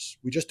winters.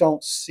 We just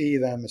don't see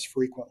them as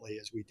frequently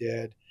as we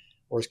did,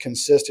 or as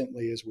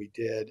consistently as we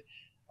did.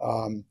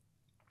 And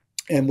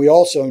we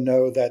also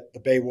know that the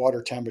Bay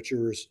water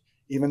temperatures,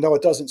 even though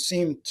it doesn't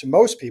seem to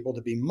most people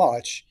to be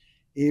much,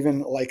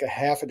 even like a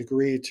 0.5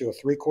 degree to a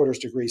 3/4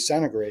 degree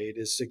centigrade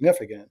is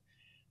significant.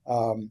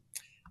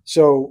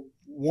 So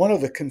one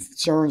of the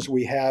concerns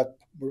we have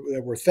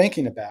that we're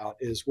thinking about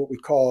is what we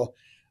call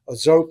a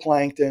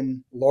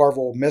zooplankton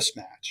larval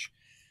mismatch.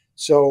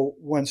 So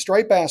when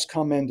striped bass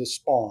come in to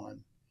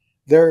spawn,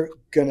 they're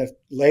going to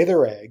lay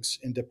their eggs,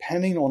 and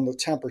depending on the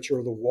temperature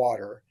of the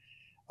water,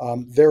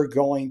 they're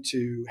going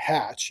to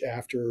hatch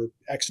after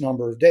X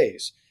number of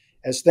days.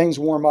 As things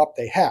warm up,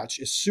 they hatch.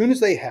 As soon as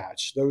they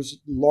hatch, those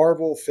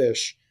larval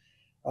fish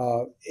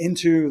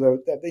into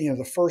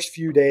the first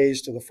few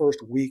days to the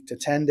first week to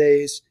 10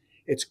 days,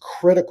 it's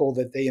critical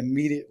that they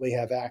immediately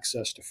have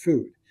access to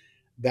food.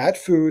 That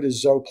food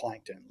is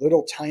zooplankton,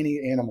 little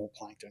tiny animal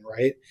plankton,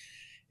 right?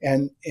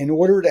 And in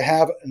order to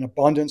have an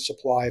abundant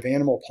supply of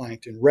animal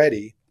plankton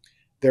ready,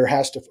 there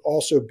has to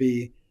also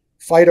be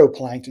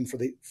phytoplankton for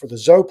the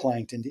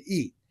zooplankton to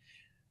eat.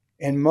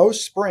 And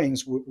most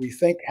springs, what we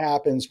think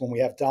happens when we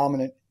have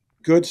dominant,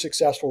 good,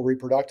 successful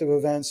reproductive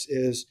events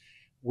is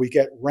we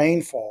get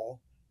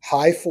rainfall,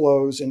 high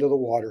flows into the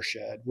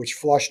watershed, which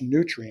flush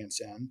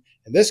nutrients in.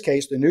 In this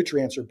case, the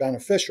nutrients are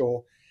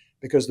beneficial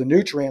because the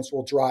nutrients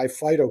will drive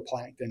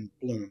phytoplankton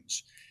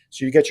blooms.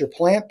 So you get your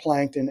plant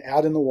plankton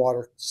out in the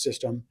water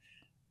system.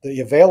 The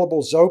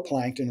available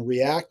zooplankton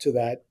react to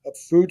that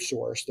food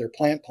source, their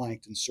plant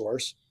plankton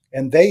source,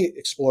 and they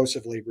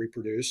explosively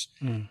reproduce.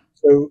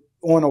 So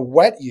on a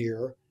wet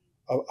year,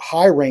 a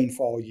high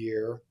rainfall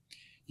year,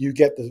 you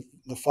get the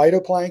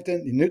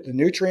phytoplankton, the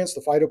nutrients, the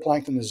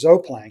phytoplankton, the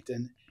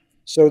zooplankton.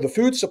 So the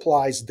food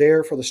supply is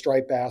there for the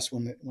striped bass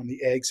when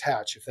the eggs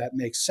hatch, if that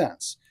makes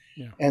sense.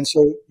 Yeah. And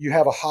so you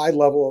have a high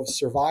level of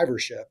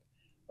survivorship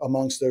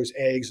amongst those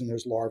eggs and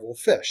those larval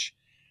fish.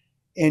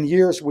 In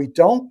years we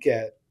don't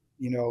get,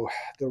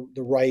 the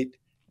right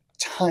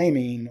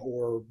timing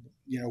or,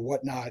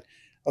 whatnot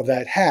of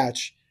that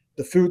hatch,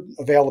 the food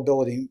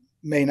availability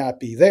may not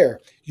be there.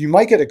 You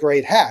might get a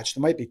great hatch.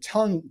 There might be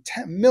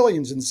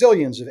millions and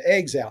zillions of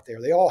eggs out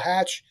there. They all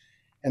hatch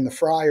and the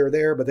fry are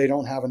there, but they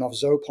don't have enough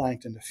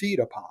zooplankton to feed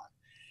upon.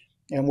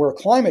 And where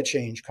climate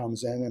change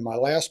comes in, and my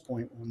last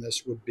point on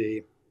this would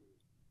be,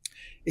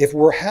 if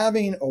we're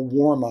having a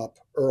warm up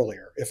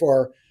earlier, if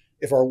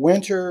our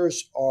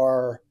winters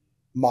are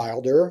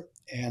milder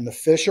and the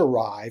fish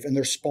arrive and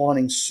they're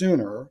spawning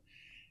sooner,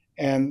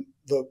 and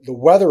the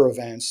weather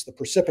events, the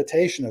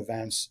precipitation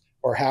events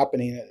are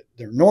happening at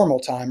their normal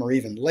time or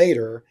even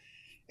later,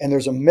 and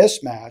there's a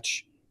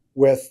mismatch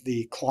with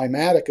the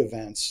climatic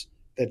events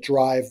that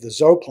drive the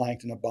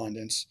zooplankton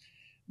abundance,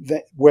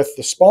 with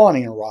the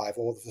spawning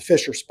arrival, the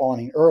fish are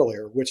spawning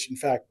earlier, which in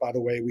fact, by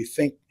the way, we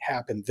think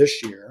happened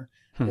this year.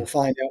 We'll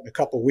find out in a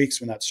couple of weeks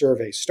when that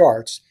survey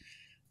starts.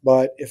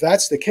 But if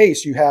that's the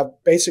case, you have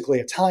basically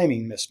a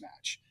timing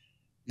mismatch.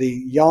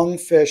 The young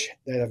fish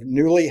that have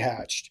newly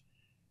hatched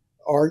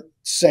aren't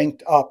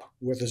synced up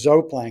with the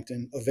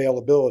zooplankton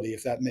availability,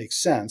 if that makes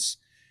sense.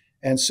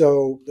 And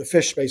so the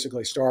fish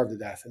basically starve to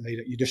death, and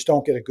you just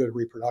don't get a good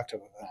reproductive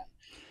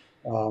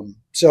event.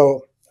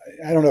 So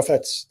I don't know if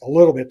that's a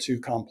little bit too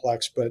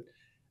complex, but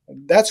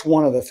that's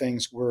one of the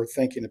things we're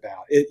thinking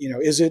about.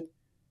 Is it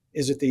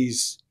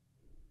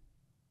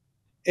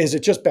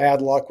just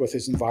bad luck with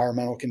these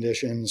environmental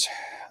conditions,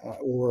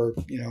 or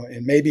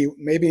and maybe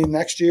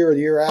next year or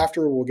the year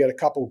after we'll get a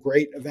couple of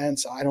great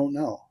events. I don't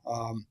know.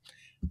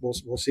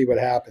 We'll see what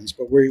happens,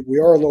 but we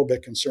are a little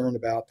bit concerned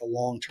about the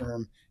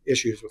long-term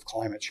issues with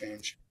climate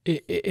change.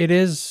 It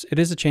is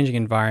a changing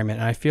environment,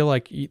 and I feel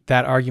like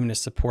that argument is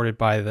supported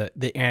by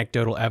the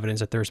anecdotal evidence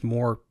that there's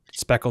more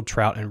speckled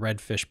trout and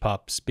redfish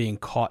pups being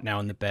caught now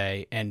in the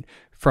bay. And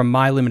from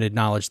my limited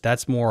knowledge,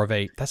 that's more of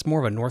a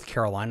North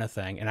Carolina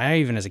thing. And I,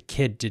 even as a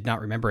kid, did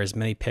not remember as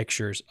many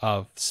pictures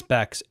of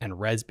specks and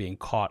reds being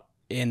caught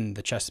in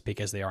the Chesapeake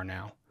as they are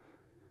now.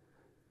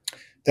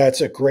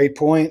 That's a great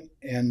point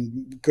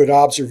and good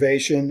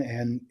observation.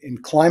 And in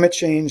climate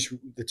change,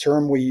 the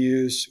term we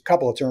use, a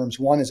couple of terms.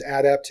 One is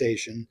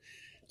adaptation.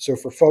 So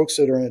for folks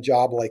that are in a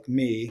job like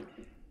me,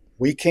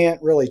 we can't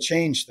really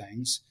change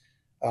things.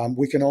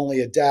 We can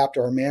only adapt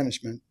our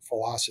management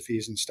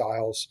philosophies and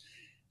styles.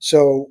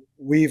 So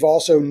we've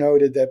also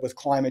noted that with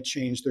climate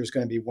change, there's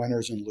going to be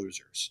winners and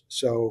losers.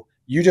 So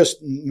you just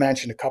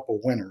mentioned a couple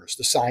of winners,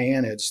 the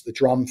cyanids, the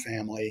drum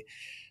family.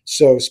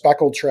 So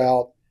speckled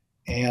trout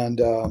and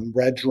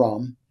red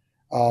drum.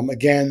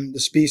 Again, the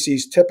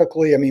species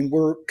typically,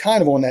 we're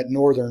kind of on that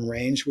northern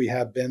range. We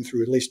have been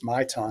through at least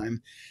my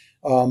time.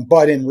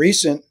 But in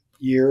recent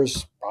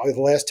years, probably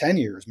the last 10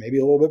 years, maybe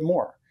a little bit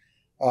more,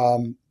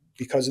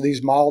 because of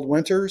these mild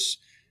winters,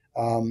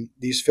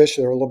 these fish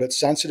that are a little bit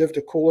sensitive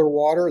to cooler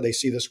water, they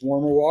see this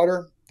warmer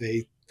water,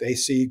 they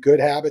see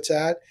good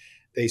habitat,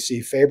 they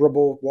see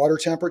favorable water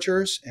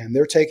temperatures, and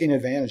they're taking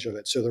advantage of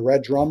it. So the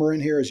red drum are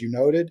in here, as you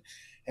noted,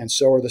 and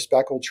so are the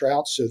speckled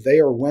trout. So they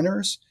are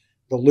winners.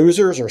 The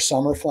losers are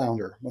summer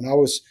flounder. When I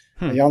was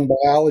a young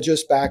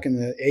biologist back in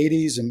the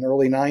 80s and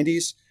early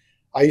 90s,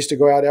 I used to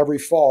go out every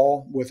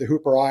fall with the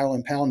Hooper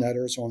Island pound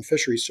netters on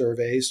fishery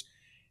surveys,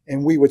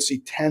 and we would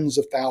see tens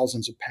of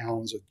thousands of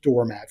pounds of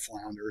doormat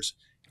flounders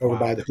over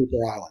by the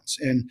Hooper Islands.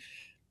 And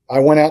I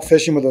went out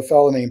fishing with a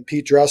fellow named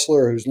Pete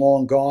Dressler, who's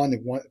long gone,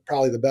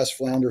 probably the best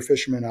flounder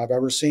fisherman I've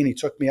ever seen. He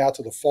took me out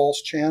to the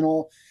Falls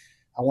Channel.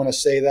 I want to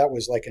say that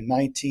was like in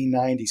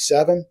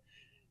 1997.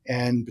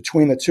 And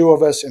between the two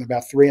of us, in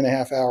about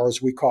 3.5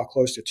 hours, we caught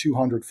close to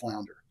 200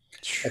 flounder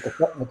at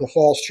the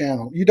Falls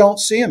Channel. You don't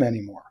see them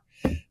anymore.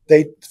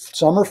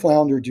 Summer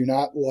flounder do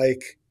not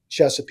like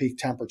Chesapeake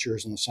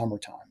temperatures in the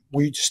summertime.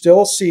 We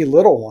still see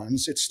little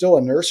ones. It's still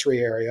a nursery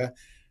area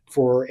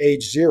for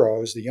age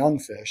zeros, the young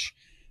fish.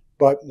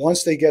 But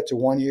once they get to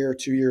 1 year,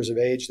 2 years of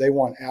age, they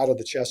want out of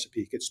the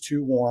Chesapeake. It's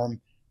too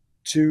warm,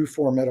 too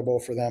formidable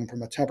for them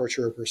from a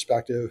temperature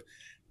perspective.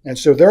 And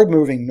so they're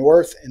moving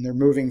north and they're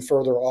moving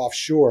further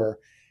offshore.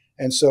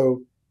 And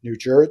so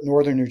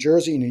northern New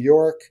Jersey, New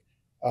York,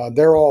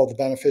 they're all the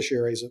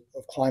beneficiaries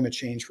of climate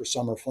change for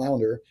summer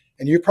flounder.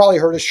 And you've probably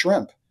heard of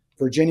shrimp.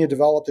 Virginia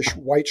developed a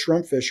white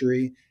shrimp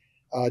fishery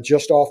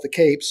just off the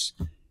Capes.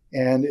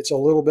 And it's a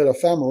little bit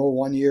ephemeral.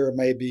 1 year it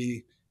may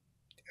be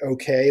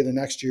okay. The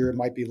next year it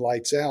might be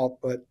lights out.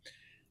 But,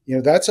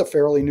 that's a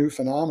fairly new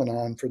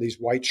phenomenon for these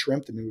white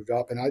shrimp to move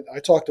up. And I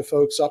talked to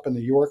folks up in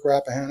the York,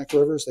 Rappahannock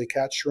rivers. They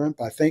catch shrimp.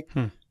 I think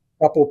a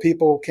couple of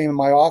people came in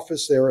my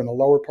office. They were in the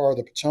lower part of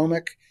the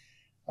Potomac,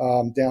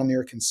 down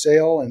near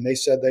Kinsale. And they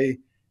said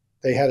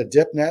they had a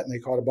dip net and they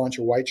caught a bunch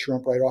of white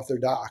shrimp right off their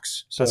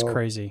docks. So that's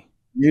crazy.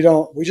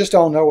 We just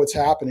don't know what's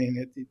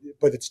happening,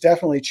 but it's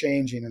definitely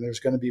changing, and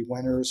there's going to be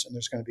winners and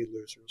there's going to be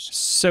losers.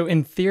 So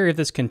in theory, if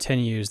this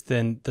continues,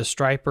 then the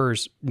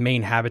stripers'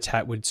 main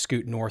habitat would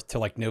scoot north to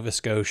like Nova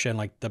Scotia and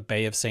like the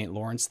Bay of St.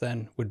 Lawrence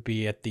then would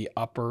be at the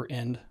upper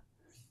end?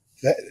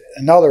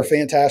 Another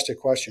fantastic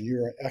question.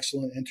 You're an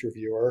excellent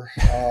interviewer.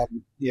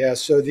 Yeah,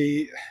 so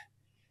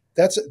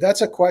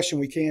that's a question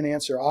we can't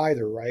answer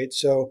either, right?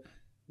 So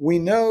we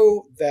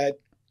know that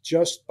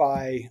just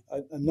by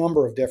a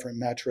number of different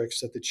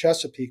metrics that the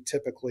Chesapeake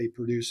typically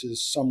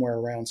produces somewhere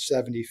around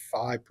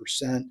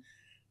 75%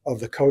 of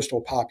the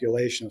coastal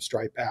population of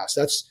striped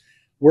bass.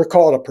 We're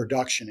called a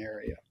production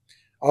area.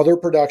 Other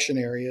production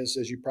areas,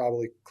 as you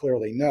probably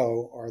clearly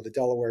know, are the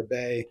Delaware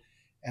Bay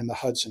and the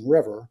Hudson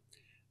River.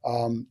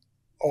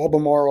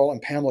 Albemarle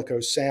and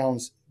Pamlico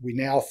Sounds, we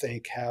now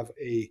think, have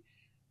a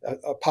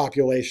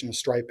population of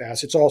striped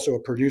bass. It's also a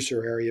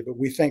producer area, but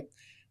we think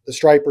the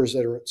stripers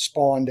that are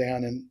spawned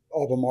down in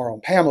Albemarle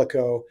and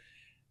Pamlico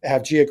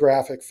have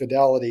geographic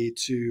fidelity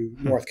to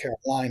North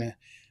Carolina.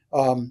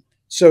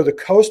 So the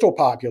coastal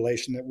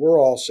population that we're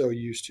all so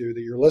used to,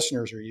 that your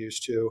listeners are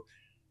used to,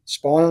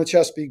 spawn in the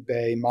Chesapeake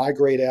Bay,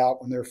 migrate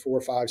out when they're 4,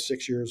 5,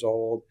 6 years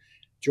old,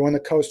 join the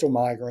coastal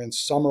migrants,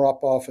 summer up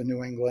off of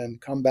New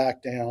England, come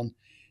back down.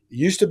 It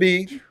used to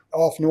be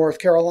off North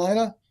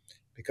Carolina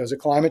because of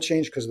climate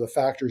change, because of the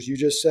factors you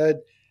just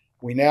said.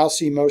 We now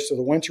see most of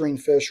the wintering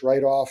fish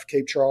right off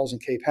Cape Charles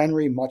and Cape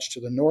Henry, much to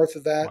the north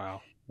of that.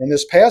 Wow. And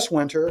this past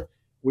winter,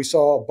 we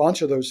saw a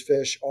bunch of those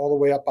fish all the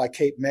way up by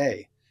Cape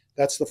May.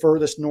 That's the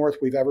furthest north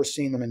we've ever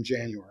seen them in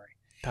January.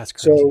 That's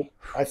crazy. So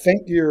I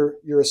think your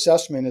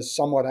assessment is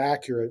somewhat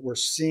accurate. We're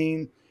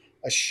seeing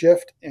a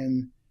shift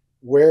in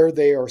where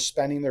they are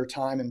spending their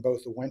time in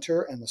both the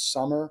winter and the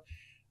summer.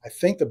 I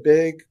think the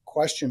big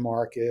question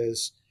mark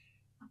is,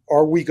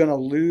 are we going to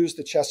lose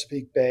the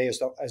Chesapeake Bay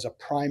as a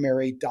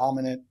primary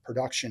dominant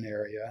production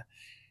area?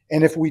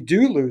 And if we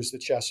do lose the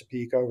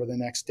Chesapeake over the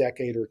next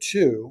decade or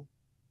two,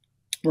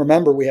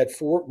 remember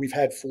we've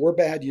had 4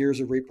 bad years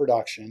of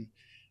reproduction.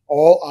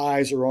 All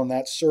eyes are on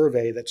that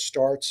survey that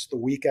starts the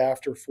week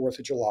after 4th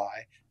of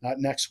July, not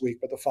next week,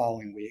 but the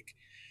following week.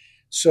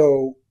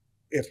 So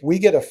if we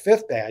get a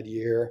 5th bad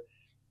year,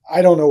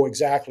 I don't know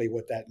exactly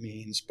what that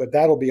means, but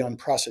that'll be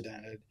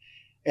unprecedented.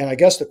 And I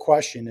guess the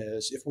question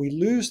is, if we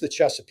lose the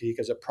Chesapeake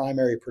as a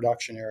primary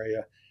production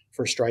area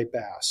for striped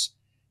bass,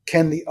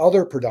 can the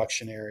other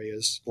production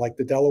areas like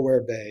the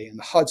Delaware Bay and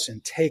the Hudson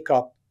take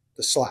up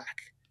the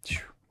slack?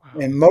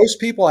 Wow. And most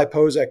people I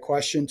pose that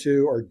question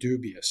to are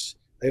dubious.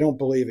 They don't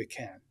believe it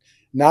can.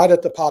 Not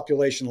at the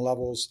population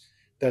levels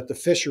that the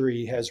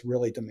fishery has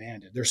really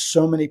demanded. There's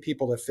so many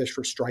people that fish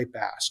for striped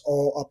bass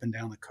all up and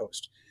down the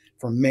coast,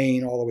 from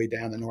Maine all the way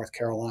down to North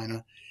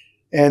Carolina.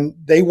 And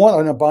they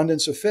want an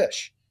abundance of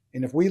fish.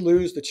 And if we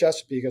lose the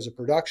Chesapeake as a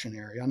production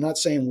area, I'm not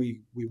saying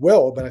we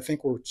will, but I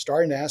think we're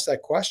starting to ask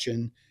that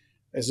question,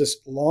 is this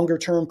longer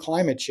term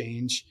climate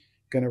change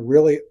going to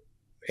really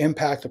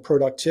impact the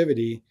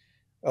productivity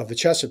of the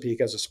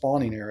Chesapeake as a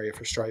spawning area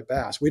for striped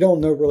bass? We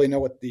don't really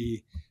know what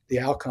the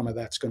outcome of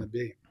that's going to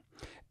be.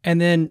 And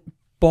then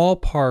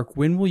ballpark,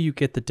 when will you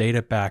get the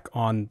data back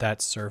on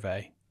that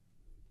survey?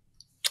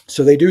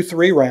 So they do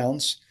 3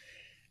 rounds,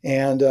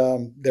 and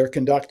they're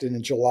conducted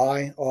in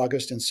July,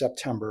 August, and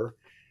September.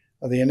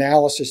 The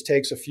analysis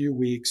takes a few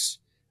weeks,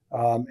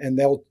 and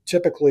they'll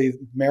typically,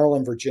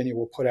 Maryland, Virginia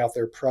will put out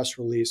their press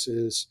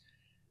releases.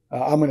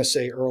 I'm going to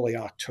say early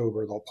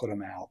October, they'll put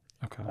them out.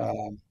 Okay.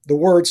 The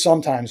word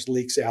sometimes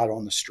leaks out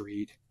on the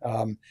street.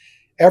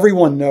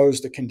 Everyone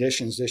knows the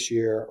conditions this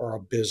year are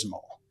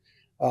abysmal.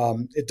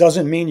 It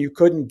doesn't mean you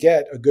couldn't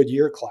get a good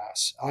year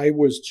class. I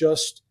was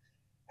just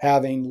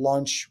having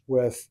lunch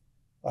with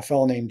a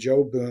fellow named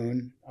Joe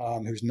Boone,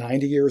 who's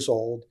 90 years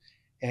old,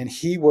 and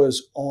he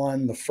was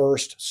on the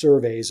first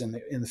surveys in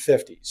the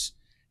 50s.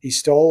 He's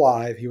still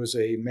alive. He was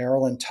a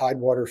Maryland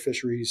tidewater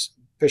fisheries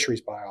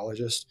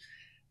biologist,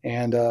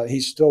 and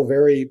he's still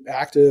very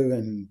active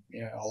and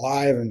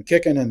alive and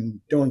kicking and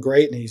doing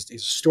great. And he's a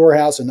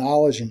storehouse of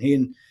knowledge. And he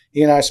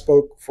and I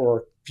spoke for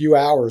a few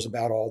hours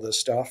about all this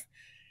stuff.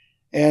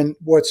 And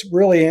what's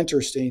really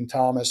interesting,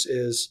 Thomas,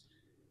 is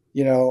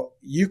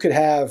you could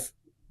have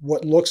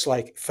what looks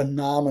like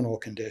phenomenal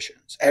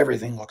conditions.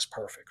 Everything looks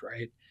perfect,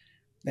 right?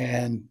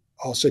 And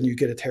all of a sudden you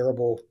get a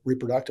terrible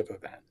reproductive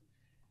event.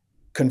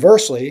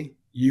 Conversely,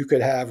 you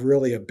could have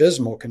really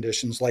abysmal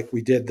conditions like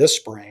we did this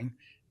spring.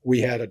 We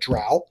had a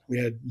drought. We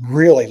had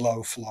really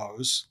low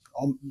flows,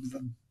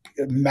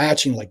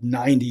 matching like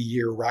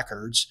 90-year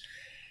records.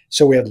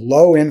 So we had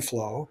low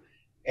inflow,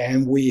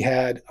 and we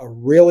had a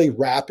really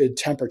rapid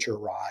temperature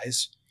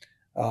rise.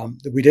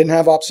 We didn't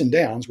have ups and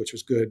downs, which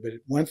was good, but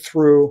it went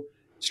through.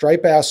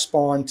 Striped bass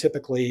spawn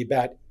typically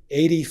about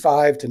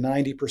 85 to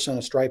 90%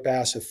 of striped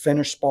bass have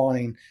finished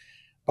spawning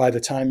by the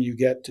time you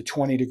get to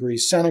 20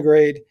 degrees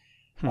centigrade.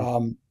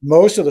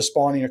 Most of the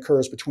spawning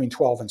occurs between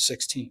 12 and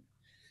 16.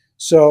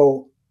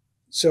 So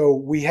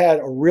we had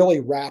a really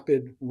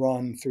rapid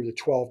run through the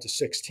 12 to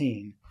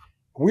 16.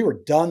 We were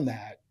done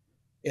that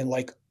in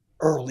like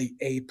early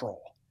April.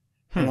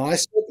 And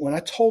when I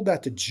told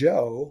that to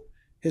Joe,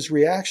 his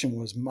reaction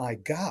was, my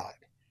God.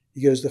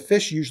 He goes, the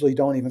fish usually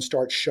don't even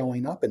start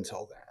showing up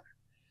until then.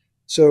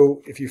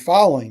 So if you're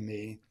following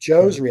me,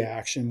 Joe's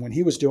reaction when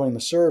he was doing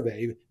the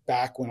survey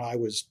back when I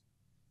was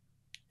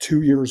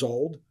 2 years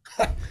old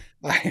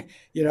I,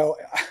 you know,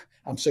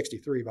 I'm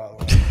 63, by the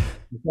way.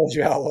 I told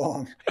you how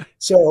long.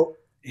 So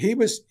he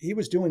was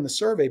doing the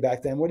survey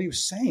back then. What he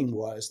was saying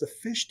was the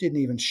fish didn't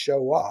even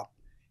show up,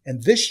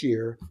 and this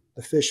year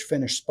the fish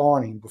finished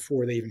spawning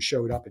before they even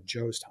showed up at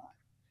Joe's time.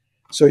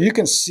 So you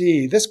can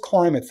see this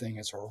climate thing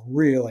is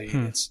really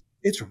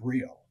it's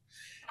real,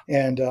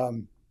 and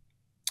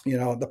you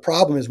know, the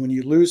problem is when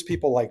you lose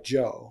people like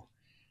Joe,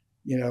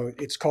 you know,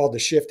 it's called the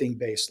shifting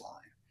baseline.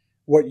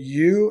 What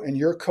you and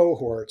your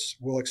cohorts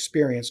will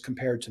experience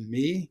compared to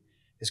me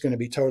is going to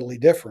be totally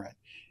different.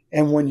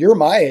 And when you're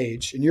my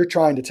age and you're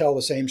trying to tell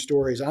the same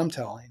stories I'm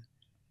telling,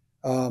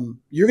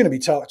 you're going to be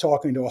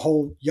talking to a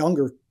whole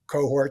younger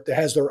cohort that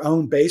has their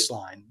own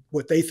baseline,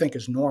 what they think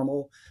is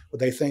normal, what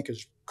they think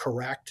is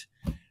correct.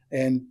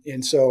 And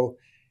so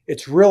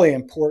it's really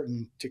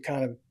important to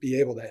kind of be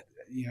able to,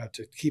 you know,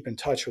 to keep in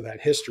touch with that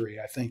history,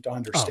 I think, to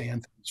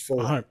understand things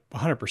fully.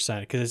 100%,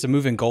 because it's a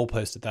moving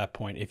goalpost at that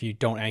point if you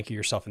don't anchor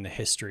yourself in the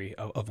history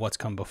of what's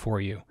come before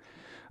you.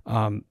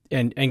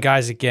 And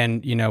guys,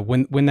 again, you know,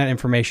 when that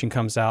information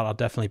comes out, I'll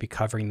definitely be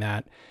covering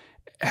that.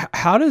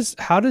 How does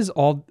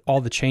all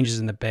the changes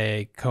in the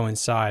bay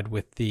coincide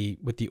with the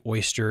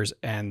oysters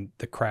and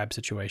the crab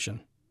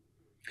situation?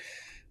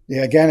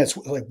 Yeah, again, it's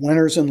like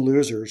winners and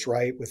losers,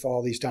 right? With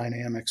all these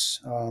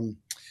dynamics.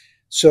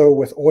 So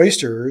with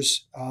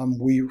oysters,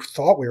 we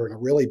thought we were in a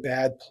really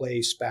bad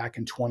place back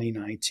in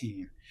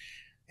 2019.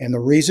 And the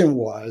reason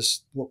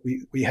was what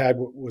we had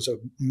was a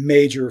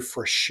major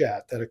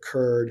freshet that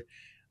occurred.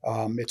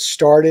 It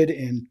started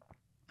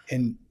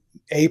in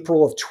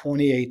April of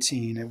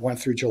 2018. It went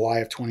through July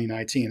of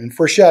 2019. And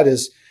freshet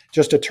is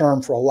just a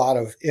term for a lot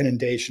of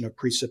inundation of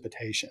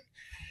precipitation.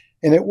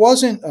 And it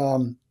wasn't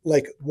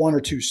like one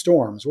or two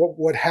storms.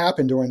 What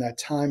happened during that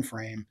time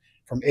frame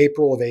from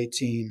April of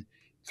 18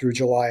 through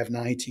July of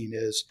 19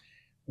 is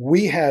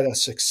we had a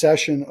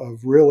succession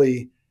of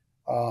really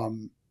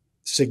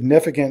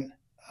significant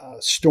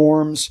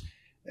storms,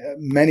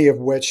 many of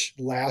which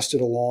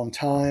lasted a long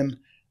time.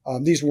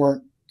 These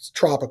weren't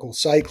tropical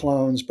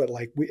cyclones, but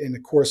like in the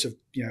course of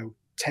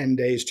 10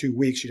 days, 2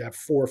 weeks, you'd have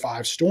 4 or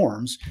 5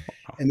 storms,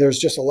 and there's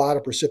just a lot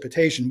of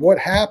precipitation. What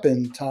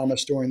happened,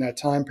 Thomas, during that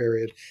time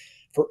period,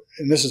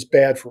 and this is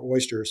bad for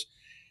oysters,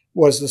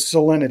 was the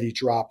salinity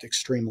dropped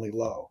extremely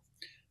low.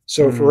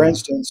 So, for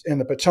instance, in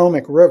the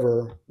Potomac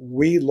River,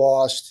 we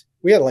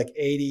had like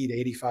 80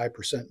 to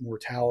 85%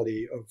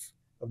 mortality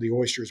of the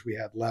oysters we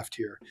had left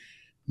here.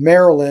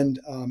 Maryland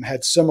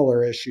had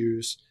similar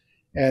issues,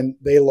 and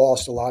they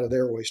lost a lot of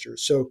their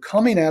oysters. So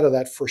coming out of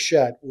that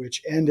freshet,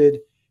 which ended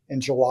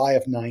in July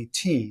of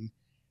 19,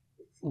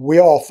 we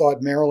all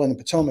thought Maryland and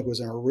Potomac was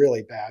in a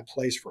really bad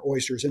place for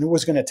oysters, and it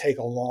was going to take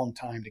a long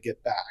time to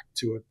get back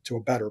to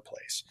a better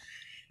place.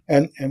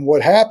 And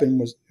what happened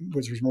was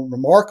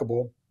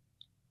remarkable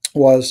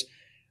was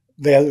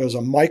there was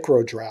a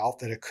micro drought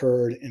that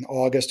occurred in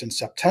August and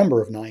September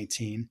of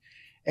 19,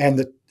 and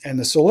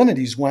the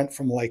salinities went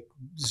from like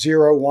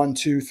 0, 1,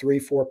 2, 3,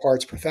 4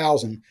 parts per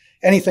thousand.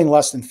 Anything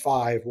less than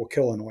 5 will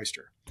kill an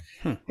oyster.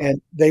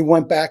 And they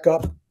went back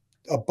up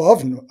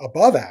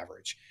above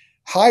average.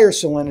 Higher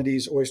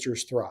salinities,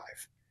 oysters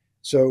thrive.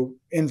 So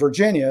in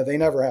Virginia, they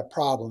never have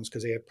problems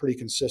because they have pretty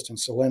consistent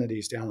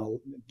salinities down the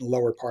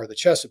lower part of the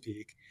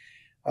Chesapeake.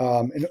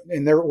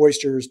 And their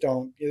oysters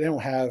don't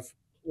have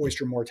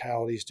oyster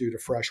mortalities due to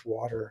fresh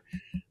water,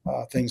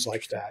 things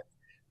like that.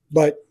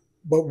 But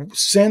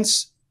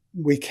since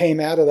we came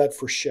out of that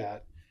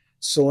freshet,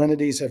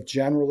 salinities have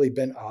generally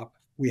been up.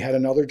 We had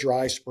another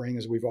dry spring,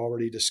 as we've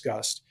already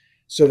discussed.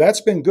 So that's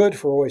been good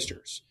for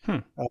oysters.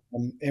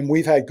 And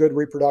we've had good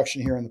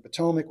reproduction here in the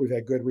Potomac. We've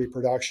had good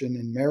reproduction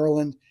in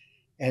Maryland.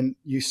 And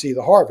you see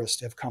the harvest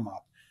have come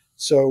up.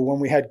 So when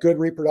we had good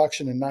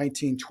reproduction in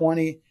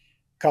 1920, a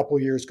couple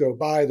of years go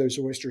by, those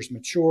oysters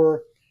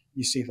mature.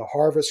 You see the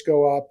harvest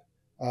go up.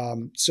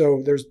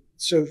 So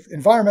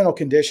environmental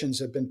conditions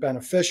have been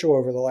beneficial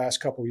over the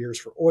last couple of years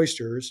for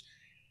oysters.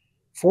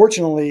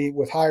 Fortunately,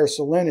 with higher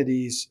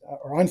salinities,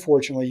 or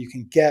unfortunately, you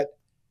can get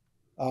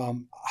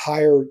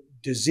higher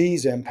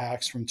disease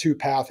impacts from 2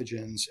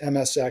 pathogens,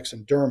 MSX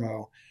and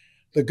dermo.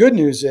 The good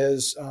news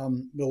is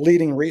the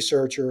leading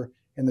researcher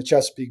in the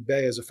Chesapeake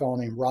Bay is a fellow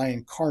named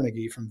Ryan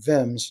Carnegie from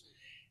VIMS,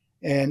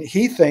 and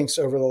he thinks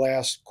over the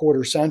last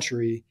quarter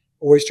century,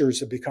 oysters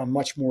have become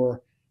much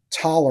more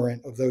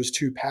tolerant of those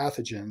 2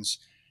 pathogens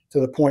to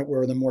the point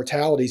where the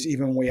mortalities,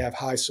 even when we have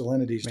high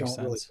salinities, don't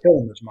really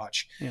kill them as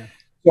much. Yeah.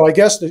 So I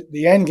guess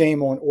the end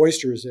game on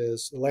oysters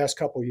is the last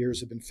couple of years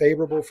have been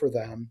favorable for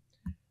them.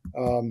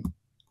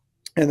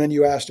 And then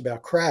you asked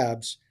about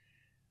crabs.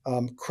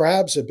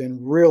 Crabs have been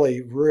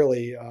really,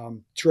 really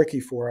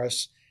tricky for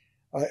us.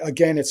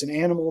 Again, it's an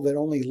animal that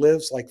only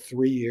lives like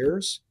 3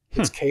 years.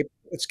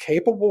 It's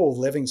capable of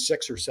living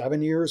 6 or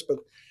 7 years, but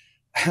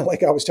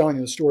like I was telling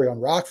you the story on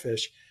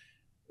rockfish,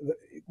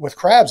 with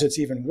crabs, it's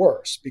even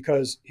worse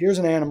because here's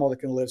an animal that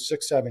can live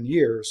 6, 7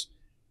 years,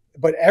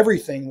 but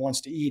everything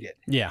wants to eat it.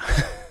 Yeah.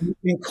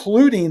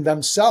 Including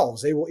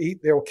themselves. They will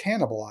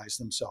cannibalize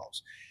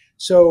themselves.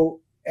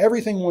 So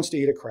everything wants to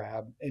eat a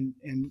crab, and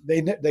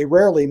they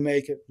rarely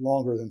make it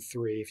longer than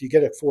 3. If you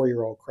get a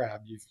 4-year-old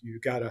crab,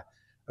 you've got a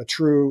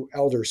true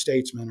elder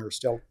statesman or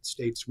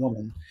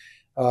stateswoman.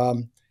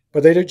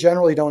 But they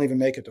generally don't even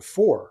make it to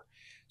 4.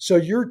 So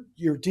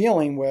you're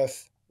dealing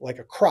with like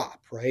a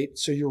crop, right?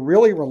 So you're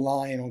really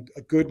relying on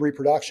a good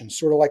reproduction,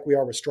 sort of like we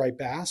are with striped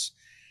bass,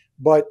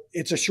 but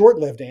it's a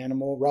short-lived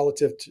animal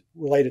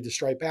related to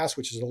striped bass,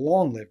 which is a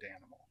long-lived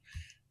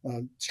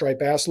animal. Striped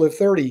bass live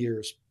 30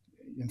 years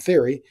in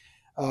theory.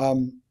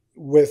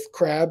 With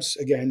crabs,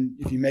 again,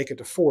 if you make it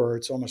to 4,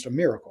 it's almost a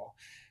miracle.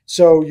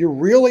 So you're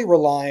really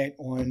reliant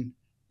on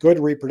good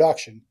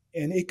reproduction,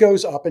 and it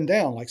goes up and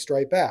down like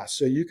striped bass.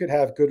 So you could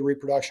have good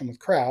reproduction with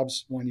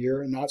crabs one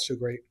year and not so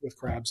great with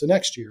crabs the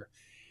next year.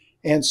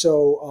 And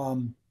so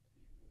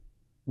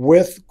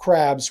with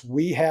crabs,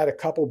 we had a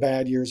couple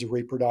bad years of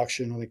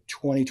reproduction, like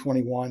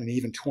 2021 and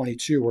even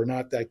 22 were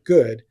not that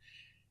good.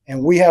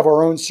 And we have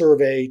our own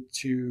survey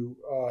to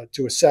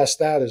assess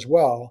that as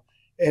well.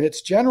 And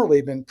it's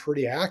generally been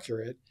pretty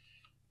accurate.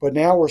 But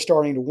now we're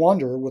starting to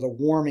wonder with a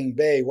warming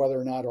bay whether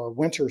or not our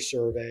winter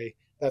survey,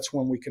 that's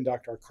when we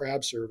conduct our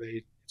crab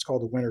survey. It's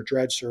called the winter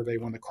dredge survey,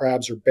 when the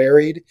crabs are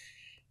buried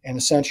and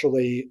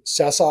essentially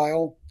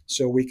sessile.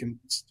 So we can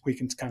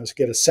kind of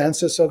get a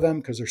census of them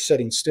because they're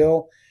sitting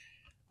still.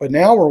 But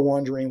now we're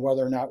wondering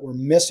whether or not we're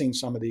missing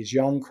some of these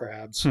young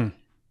crabs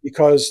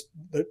because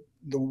the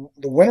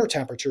winter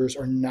temperatures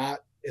are not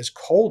as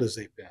cold as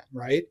they've been,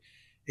 right?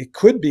 It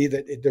could be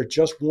that they're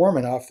just warm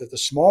enough that the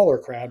smaller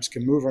crabs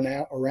can move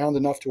around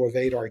enough to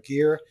evade our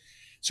gear.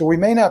 So we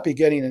may not be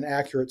getting an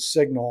accurate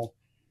signal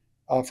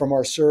from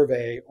our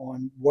survey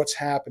on what's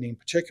happening,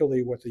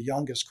 particularly with the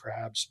youngest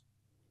crabs.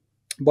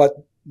 But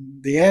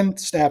the end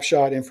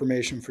snapshot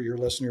information for your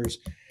listeners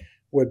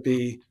would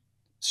be,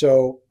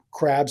 so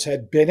crabs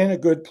had been in a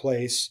good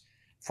place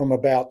from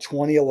about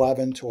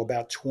 2011 to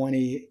about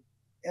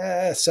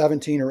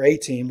 2017 or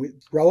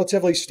 18,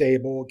 relatively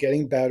stable,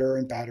 getting better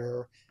and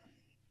better.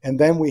 And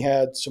then we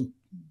had some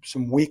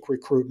weak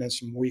recruitment,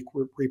 some weak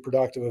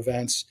reproductive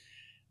events.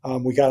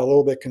 We got a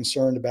little bit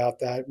concerned about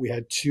that. We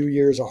had 2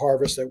 years of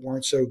harvest that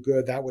weren't so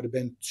good. That would have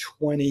been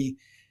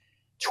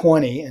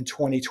 2020 and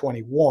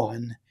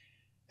 2021.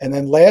 And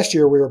then last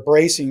year we were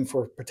bracing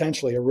for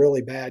potentially a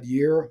really bad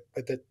year,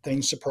 but that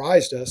things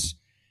surprised us.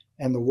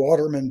 And the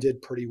watermen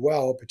did pretty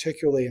well,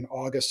 particularly in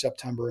August,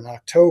 September, and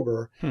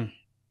October.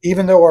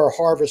 Even though our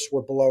harvests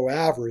were below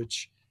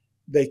average,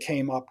 they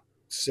came up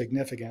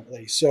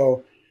significantly.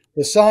 So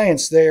the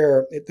science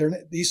there,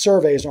 these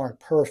surveys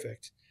aren't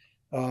perfect.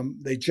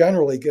 They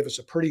generally give us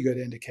a pretty good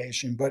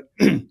indication, but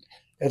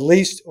at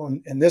least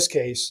in this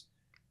case,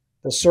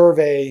 the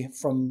survey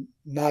from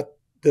not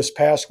this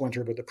past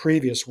winter, but the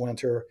previous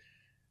winter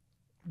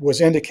was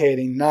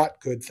indicating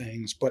not good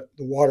things, but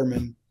the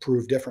watermen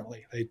proved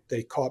differently.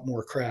 They caught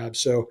more crabs.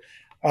 So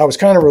I was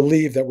kind of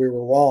relieved that we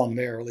were wrong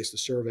there, at least the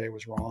survey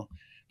was wrong.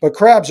 But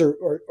crabs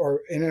are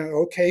in an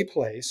okay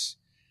place,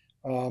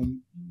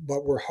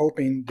 but we're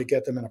hoping to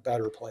get them in a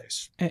better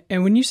place.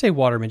 And when you say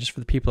watermen, just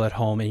for the people at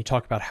home, and you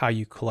talk about how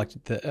you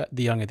collected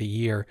the young of the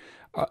year,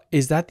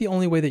 is that the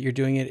only way that you're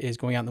doing it, is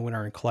going out in the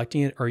winter and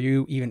collecting it? Or are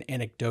you even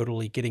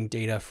anecdotally getting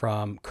data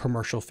from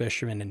commercial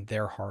fishermen and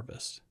their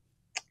harvest?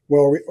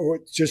 Well,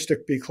 just to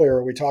be clear,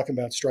 are we talking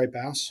about striped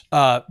bass?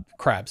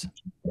 Crabs.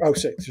 Oh,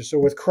 so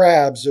with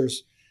crabs,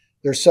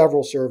 there's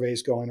several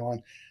surveys going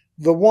on.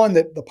 The one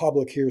that the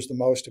public hears the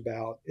most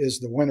about is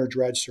the winter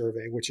dredge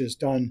survey, which is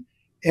done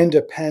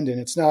independent.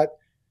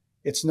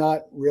 It's not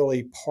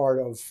really part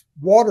of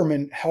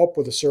watermen help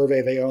with the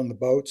survey. They own the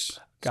boats.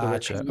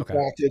 Gotcha. So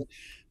okay.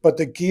 But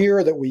the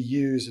gear that we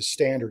use is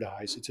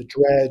standardized. It's a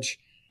dredge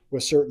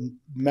with certain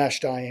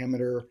mesh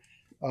diameter.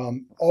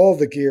 All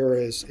the gear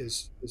is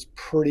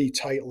pretty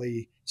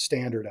tightly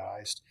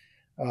standardized.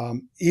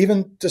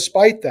 Even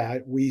despite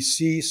that, we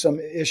see some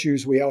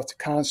issues we have to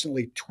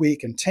constantly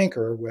tweak and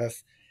tinker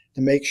with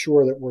to make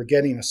sure that we're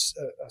getting how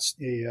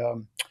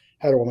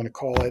do I want to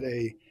call it,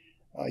 a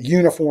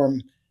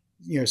uniform,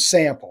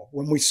 sample.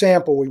 When we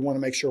sample, we want to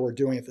make sure we're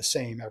doing it the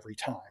same every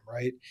time,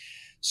 right?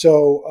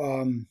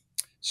 So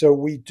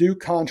we do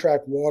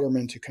contract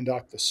watermen to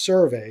conduct the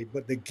survey,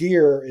 but the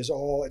gear is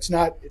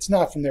it's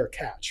not from their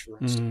catch, for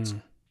instance.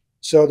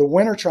 So the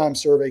wintertime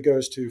survey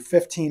goes to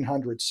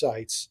 1,500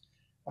 sites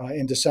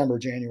in December,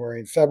 January,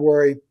 and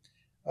February.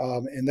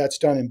 And that's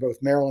done in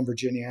both Maryland,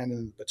 Virginia, and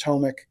in the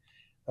Potomac.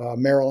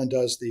 Maryland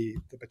does the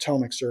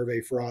Potomac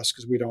survey for us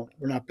because we're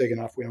not big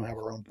enough. We don't have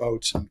our own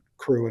boats and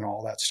crew and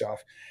all that stuff.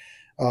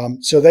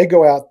 So they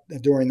go out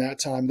during that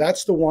time.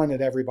 That's the one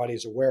that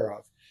everybody's aware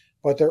of.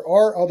 But there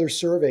are other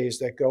surveys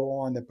that go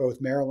on that both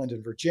Maryland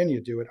and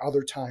Virginia do at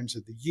other times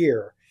of the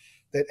year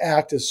that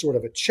act as sort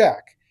of a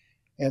check.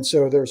 And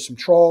so there's some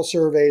trawl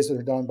surveys that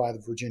are done by the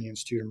Virginia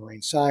Institute of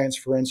Marine Science,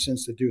 for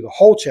instance, that do the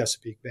whole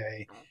Chesapeake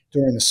Bay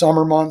during the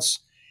summer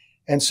months.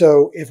 And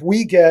so if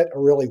we get a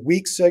really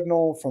weak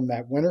signal from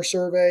that winter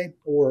survey,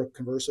 or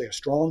conversely a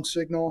strong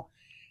signal,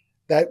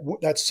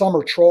 that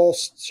summer trawl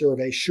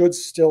survey should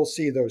still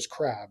see those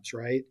crabs,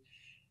 right?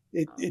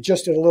 It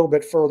just a little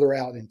bit further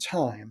out in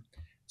time.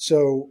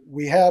 So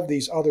we have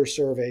these other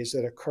surveys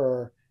that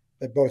occur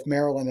that both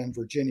Maryland and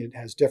Virginia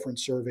has different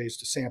surveys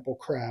to sample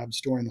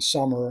crabs during the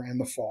summer and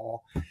the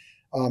fall.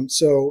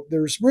 So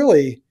there's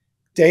really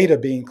data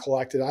being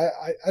collected.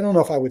 I don't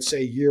know if I would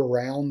say year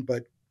round,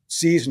 but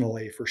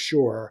seasonally for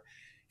sure.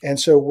 And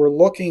so we're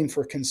looking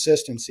for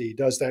consistency.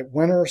 Does that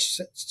winter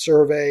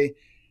survey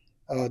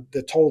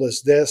that told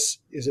us this,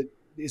 is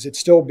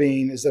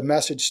the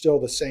message still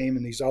the same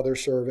in these other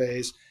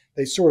surveys?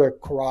 They sort of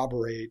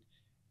corroborate,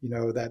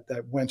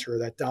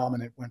 that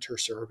dominant winter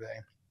survey.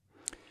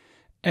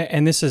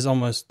 And this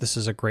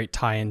is a great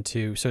tie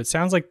into. So it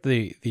sounds like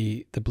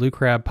the blue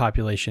crab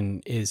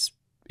population is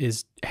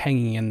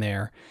hanging in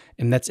there,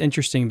 and that's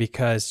interesting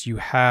because you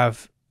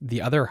have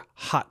the other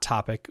hot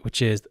topic,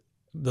 which is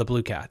the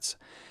blue cats.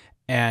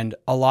 And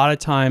a lot of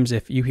times,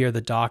 if you hear the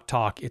doc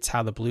talk, it's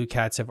how the blue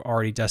cats have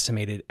already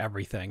decimated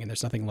everything, and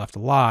there's nothing left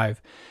alive.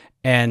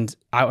 And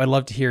I would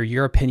love to hear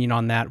your opinion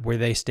on that, where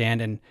they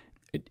stand, and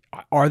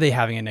are they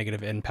having a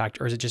negative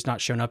impact, or is it just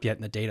not shown up yet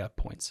in the data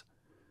points?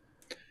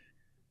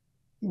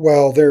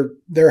 Well,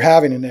 they're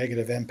having a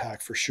negative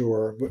impact for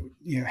sure, but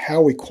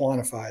how we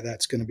quantify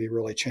that's going to be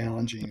really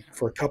challenging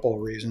for a couple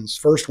of reasons.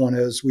 First one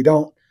is we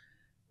don't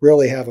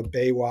really have a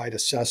bay-wide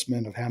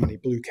assessment of how many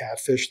blue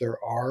catfish there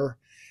are,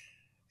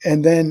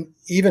 and then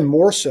even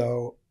more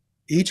so,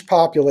 each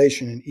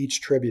population in each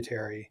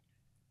tributary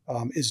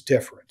is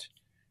different.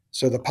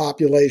 So the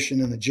population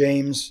in the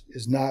James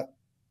is not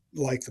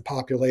like the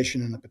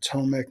population in the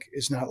Potomac,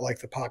 is not like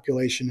the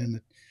population in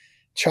the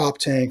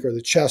Choptank or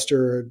the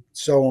Chester,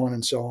 so on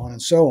and so on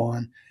and so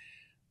on.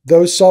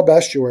 Those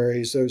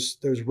subestuaries,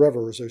 those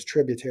rivers, those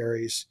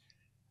tributaries,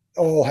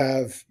 all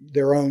have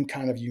their own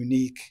kind of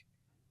unique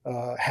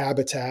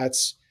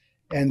habitats,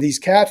 and these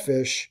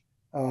catfish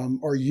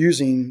are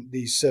using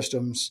these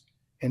systems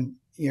and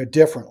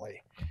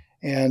differently.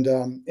 And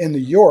in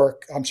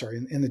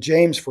the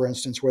James, for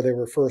instance, where they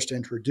were first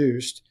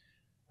introduced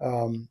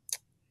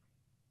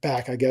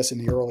back, I guess,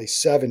 in the early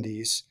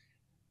 70s.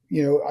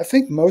 I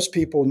think most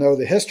people know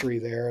the history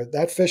there.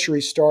 That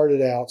fishery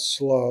started out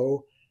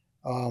slow,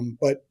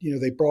 but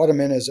they brought them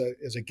in as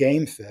a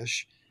game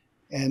fish,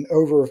 and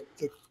over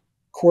the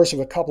course of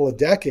a couple of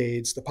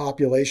decades, the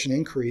population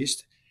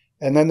increased,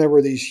 and then there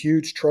were these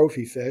huge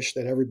trophy fish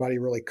that everybody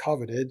really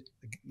coveted,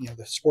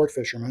 the sport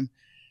fishermen.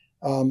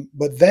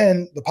 But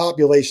then the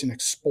population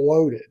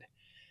exploded,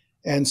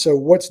 and so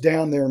what's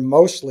down there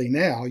mostly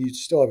now? You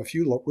still have a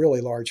few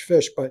really large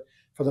fish, but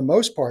for the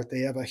most part, they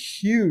have a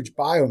huge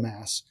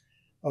biomass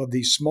of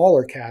these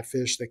smaller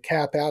catfish that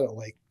cap out at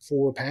like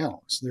 4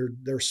 pounds.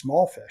 They're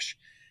small fish,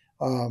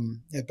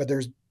 but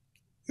there's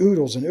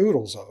oodles and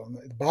oodles of them.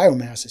 The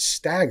biomass is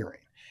staggering,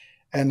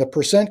 and the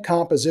percent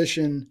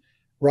composition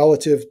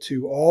relative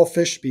to all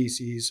fish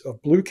species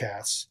of blue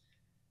cats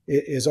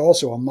is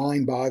also a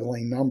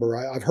mind-boggling number.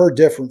 I've heard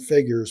different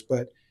figures,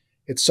 but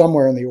it's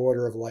somewhere in the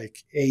order of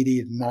like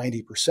 80 to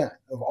 90%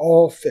 of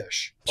all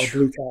fish are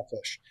blue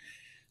catfish.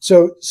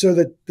 So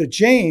the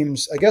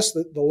James, I guess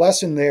the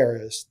lesson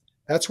there is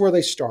that's where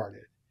they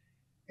started.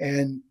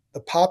 And the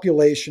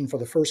population for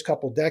the first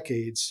couple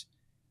decades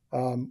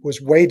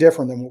was way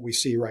different than what we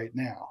see right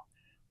now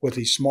with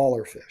these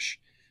smaller fish.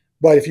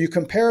 But if you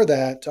compare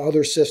that to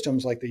other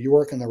systems like the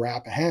York and the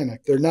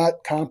Rappahannock, they're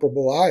not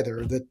comparable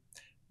either. The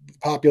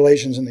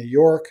populations in the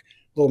York,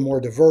 a little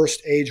more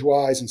diverse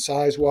age-wise and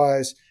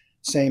size-wise,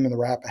 same in the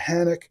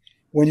Rappahannock.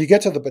 When you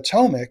get to the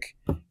Potomac,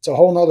 it's a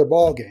whole nother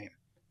ballgame.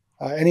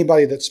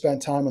 Anybody that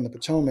spent time on the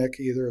Potomac,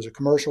 either as a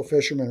commercial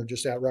fisherman or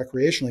just out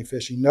recreationally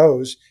fishing,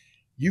 knows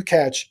you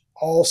catch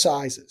all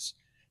sizes.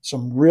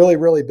 Some really,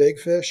 really big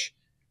fish,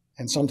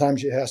 and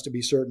sometimes it has to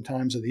be certain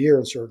times of the year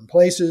in certain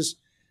places.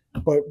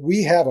 But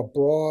we have a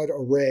broad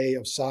array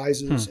of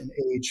sizes and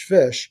age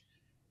fish,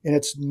 and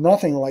it's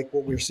nothing like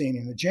what we're seeing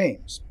in the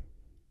James.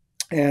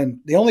 And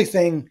the only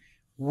thing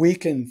we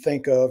can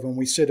think of when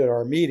we sit at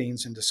our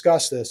meetings and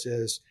discuss this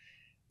is,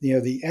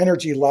 the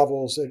energy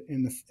levels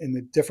in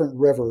the different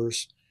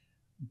rivers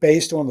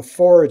based on the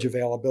forage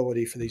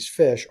availability for these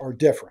fish are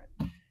different.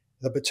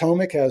 The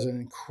Potomac has an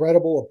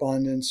incredible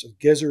abundance of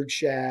gizzard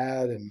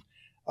shad and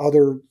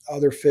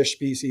other fish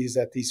species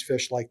that these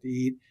fish like to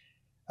eat.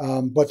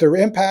 But they're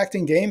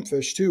impacting game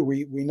fish too.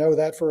 We know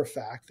that for a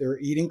fact. They're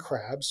eating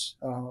crabs.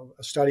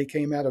 A study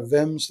came out of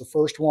VIMS, the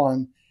first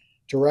one,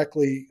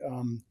 directly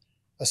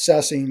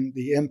assessing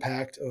the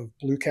impact of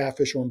blue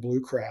catfish on blue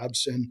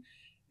crabs. And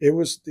it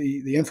was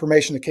the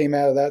information that came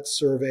out of that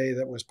survey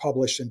that was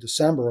published in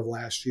December of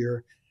last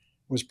year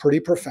was pretty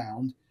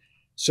profound.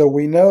 So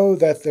we know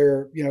that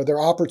they're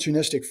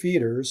opportunistic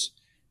feeders,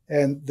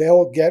 and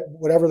they'll get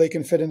whatever they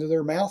can fit into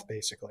their mouth,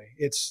 basically.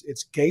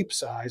 It's gape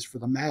size for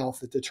the mouth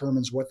that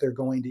determines what they're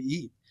going to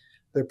eat.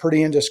 They're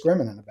pretty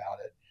indiscriminate about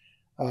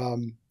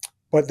it.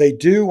 But they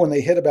do, when they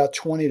hit about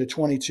 20 to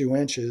 22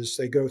 inches,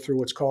 they go through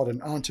what's called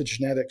an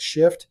ontogenetic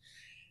shift,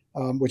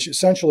 which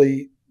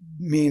essentially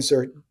means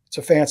it's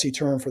a fancy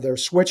term for they're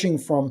switching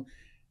from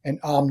an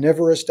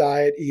omnivorous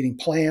diet, eating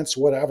plants,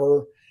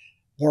 whatever,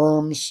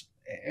 worms,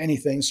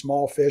 anything,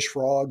 small fish,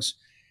 frogs,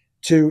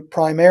 to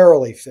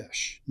primarily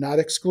fish, not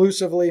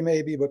exclusively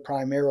maybe, but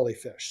primarily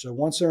fish. So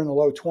once they're in the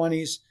low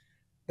 20s,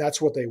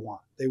 that's what they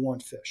want. They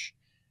want fish.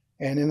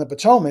 And in the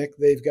Potomac,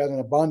 they've got an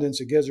abundance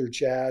of gizzard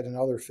shad and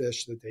other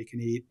fish that they can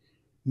eat.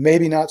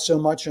 Maybe not so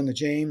much in the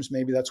James.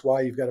 Maybe that's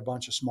why you've got a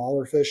bunch of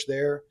smaller fish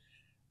there.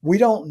 We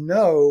don't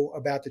know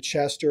about the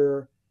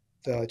Chester,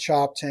 the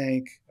chop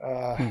tank,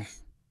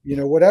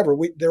 whatever.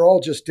 They're all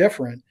just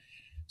different.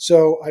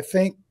 So I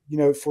think,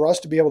 for us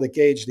to be able to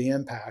gauge the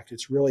impact,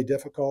 it's really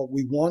difficult.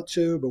 We want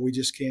to, but we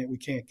just can't. We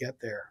can't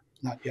get there.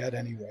 Not yet,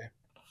 anyway.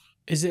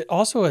 Is it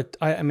also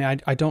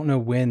I don't know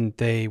when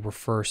they were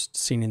first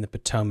seen in the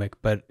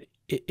Potomac, but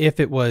if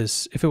it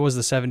was the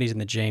 70s in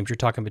the James, you're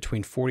talking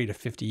between 40 to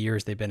 50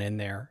 years they've been in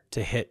there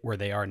to hit where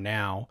they are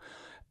now.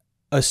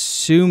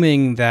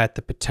 Assuming that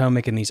the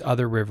Potomac and these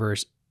other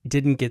rivers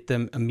didn't get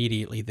them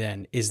immediately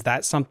then, is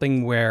that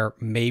something where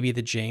maybe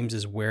the James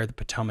is where the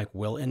Potomac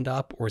will end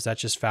up, or is that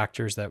just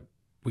factors that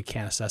we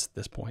can't assess at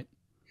this point?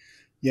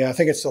 Yeah, I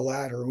think it's the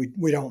latter.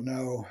 We don't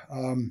know.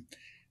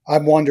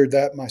 I've wondered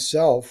that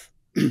myself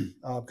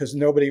because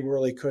nobody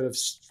really could have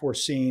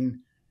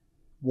foreseen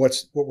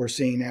what we're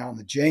seeing now in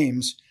the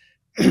James.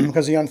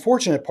 Because the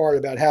unfortunate part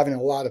about having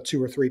a lot of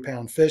 2 or 3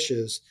 pound fish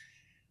is,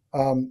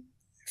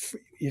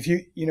 if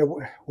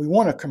we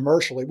want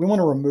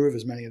to remove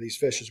as many of these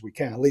fish as we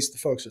can. At least the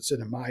folks that sit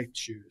in my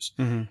shoes.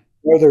 Mm-hmm.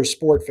 Or there's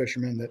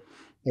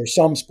there's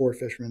some sport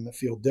fishermen that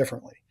feel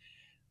differently.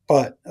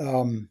 But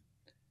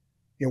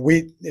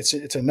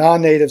it's a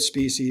non-native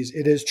species.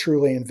 It is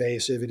truly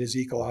invasive. It is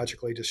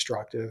ecologically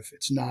destructive.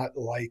 It's not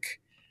like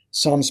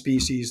some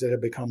species that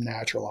have become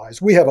naturalized.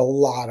 We have a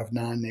lot of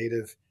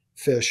non-native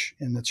fish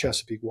in the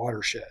Chesapeake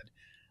watershed.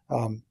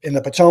 In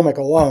the Potomac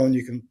alone,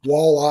 you can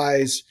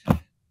walleyes, a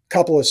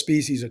couple of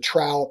species of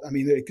trout. I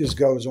mean, it just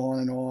goes on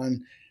and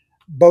on.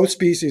 Both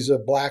species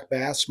of black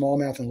bass,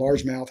 smallmouth and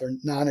largemouth, are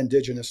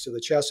non-indigenous to the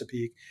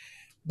Chesapeake.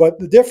 But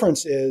the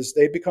difference is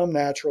they become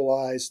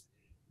naturalized.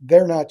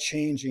 They're not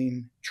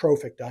changing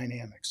trophic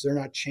dynamics. They're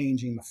not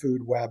changing the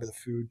food web of the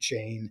food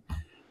chain.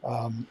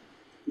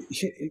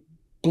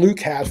 Blue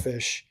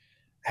catfish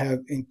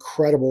have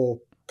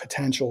incredible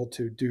potential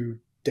to do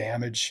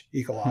damage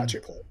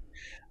ecologically.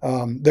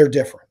 They're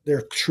different.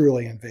 They're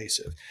truly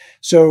invasive.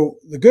 So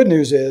the good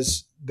news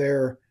is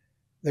they're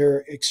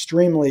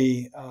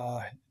extremely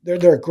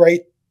they're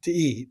great to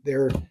eat.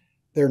 They're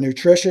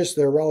nutritious.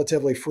 They're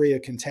relatively free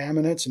of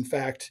contaminants. In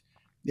fact,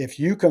 if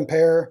you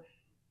compare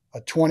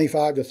a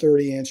 25 to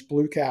 30 inch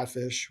blue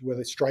catfish with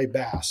a striped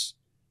bass,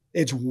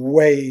 it's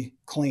way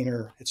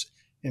cleaner. It's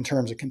in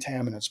terms of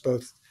contaminants,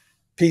 both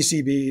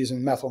PCBs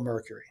and methyl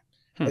mercury.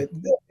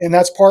 And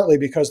that's partly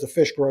because the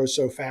fish grows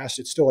so fast.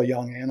 It's still a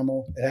young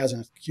animal. It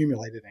hasn't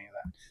accumulated any of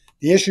that.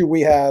 The issue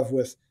we have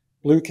with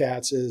blue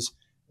cats is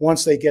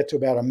once they get to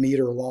about a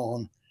meter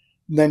long,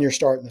 then you're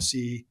starting to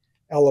see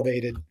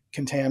elevated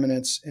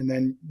contaminants, and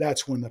then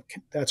that's when the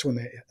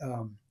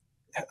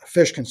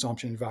fish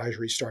consumption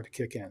advisories start to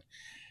kick in.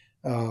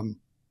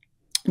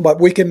 But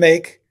we can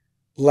make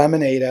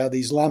lemonade out of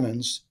these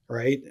lemons,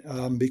 right?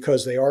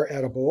 Because they are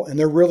edible and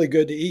they're really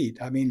good to eat.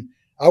 I mean,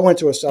 I went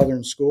to a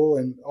southern school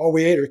and all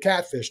we ate are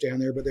catfish down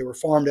there, but they were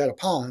farmed out of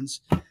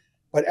ponds.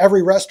 But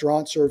every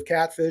restaurant served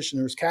catfish,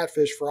 and there's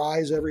catfish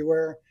fries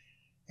everywhere.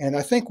 And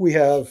I think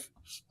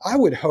I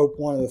would hope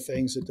one of the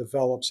things that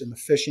develops in the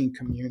fishing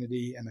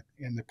community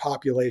and the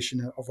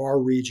population of our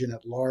region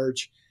at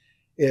large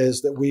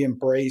is that we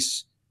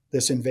embrace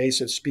this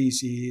invasive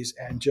species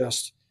and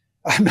just,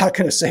 I'm not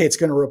going to say it's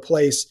going to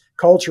replace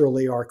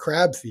culturally our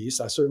crab feast.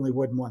 I certainly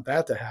wouldn't want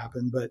that to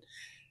happen, but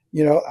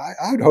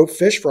I would hope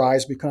fish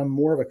fries become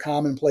more of a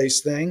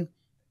commonplace thing,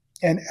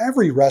 and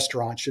every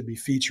restaurant should be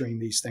featuring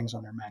these things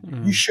on their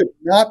menu. You should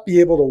not be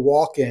able to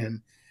walk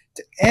in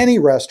to any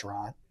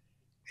restaurant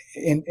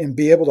and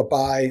be able to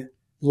buy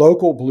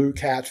local blue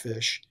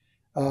catfish.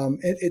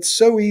 It's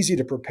so easy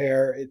to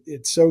prepare.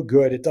 It's so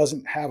good. It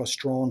doesn't have a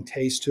strong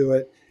taste to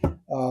it.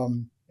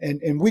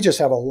 And we just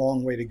have a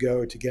long way to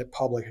go to get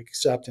public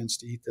acceptance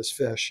to eat this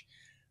fish.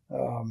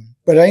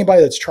 But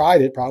anybody that's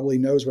tried it probably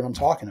knows what I'm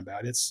talking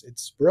about.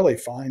 It's really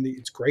fine.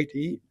 It's great to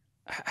eat.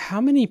 How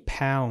many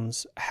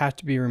pounds have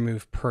to be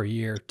removed per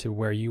year to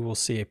where you will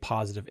see a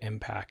positive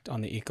impact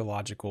on the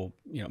ecological,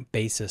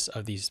 basis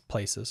of these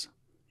places?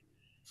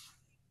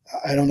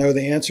 I don't know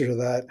the answer to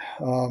that.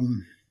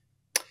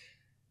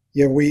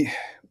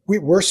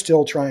 We're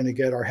still trying to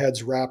get our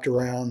heads wrapped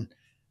around,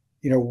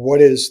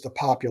 what is the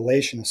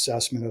population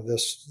assessment of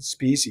this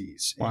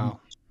species?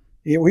 Wow.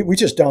 And we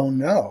just don't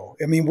know.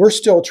 I mean, we're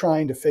still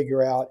trying to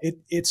figure out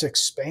it's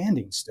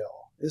expanding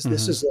still. This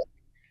is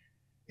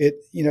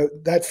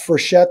that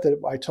freshette that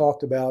I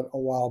talked about a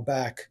while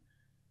back,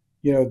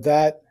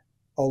 that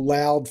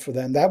allowed for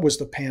them. That was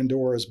the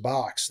Pandora's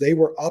box. They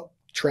were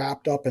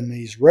trapped up in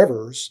these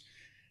rivers,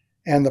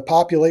 and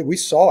we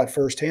saw it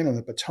firsthand in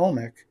the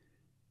Potomac.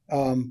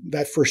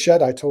 That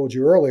freshette I told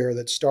you earlier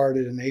that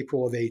started in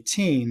April of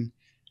 18,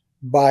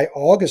 by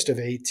August of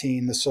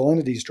 18, the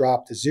salinities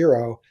dropped to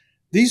 0.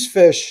 These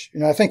fish,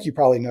 I think you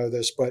probably know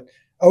this, but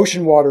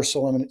ocean water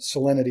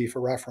salinity,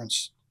 for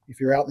reference, If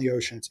you're out in the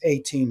ocean,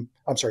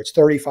 it's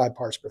 35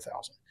 parts per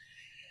thousand.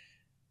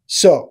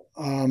 So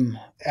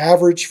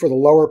average for the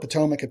lower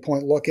Potomac at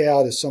Point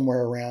Lookout is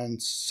somewhere around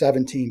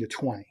 17 to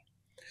 20.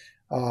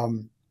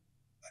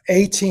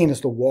 18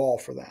 is the wall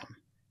for them.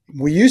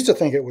 We used to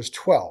think it was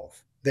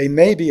 12. They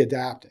may be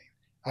adapting.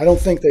 I don't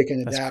think they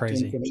can adapt. That's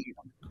crazy.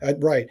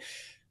 Right.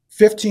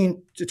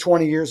 15 to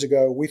 20 years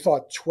ago, we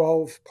thought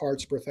 12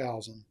 parts per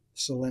thousand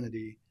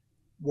salinity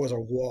was a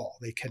wall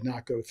they could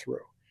not go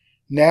through.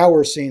 Now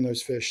we're seeing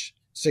those fish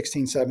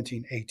 16,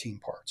 17, 18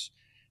 parts.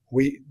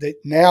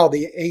 Now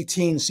the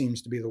 18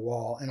 seems to be the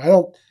wall, and I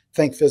don't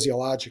think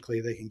physiologically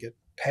they can get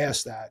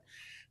past that.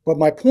 But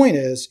my point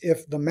is,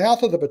 if the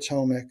mouth of the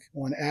Potomac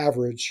on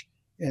average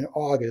in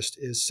August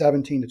is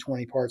 17 to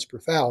 20 parts per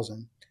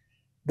thousand,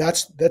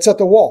 that's at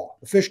the wall.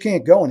 The fish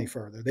can't go any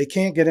further. They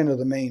can't get into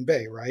the main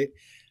bay, right?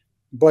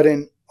 But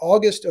in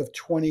August of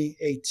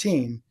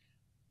 2018,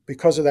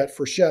 because of that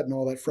freshet and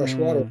all that fresh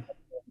water,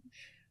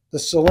 the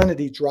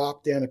salinity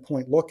dropped down at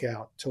Point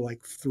Lookout to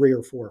like 3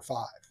 or 4 or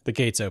 5. The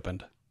gates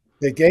opened.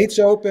 The gates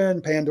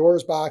opened,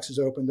 Pandora's box is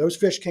open. Those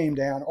fish came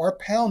down. Our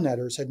pound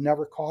netters had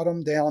never caught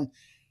them down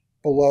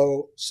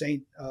below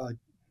St.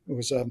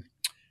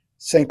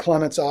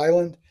 Clement's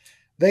Island.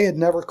 They had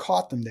never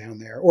caught them down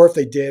there. Or if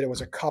they did, it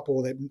was a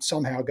couple that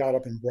somehow got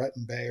up in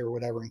Breton Bay or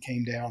whatever and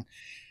came down.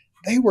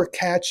 They were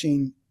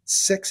catching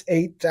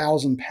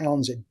 8,000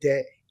 pounds a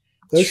day.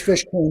 Those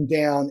fish came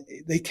down.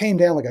 They came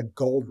down like a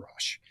gold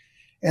rush.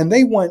 And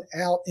they went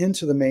out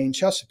into the main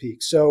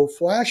Chesapeake. So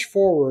flash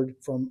forward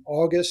from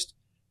August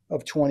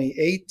of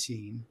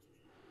 2018,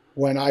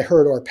 when I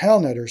heard our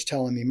pound netters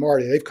telling me,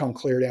 Marty, they've come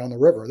clear down the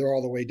river. They're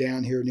all the way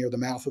down here near the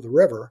mouth of the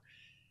river.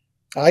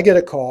 I get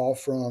a call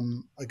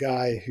from a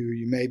guy who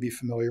you may be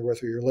familiar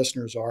with, or your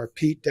listeners are,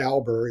 Pete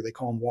Dalberg. They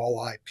call him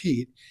Walleye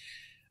Pete.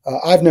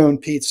 I've known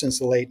Pete since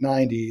the late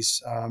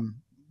 90s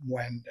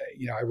when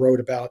I wrote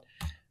about,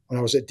 when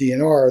I was at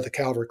DNR, the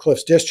Calvert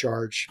Cliffs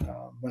discharge.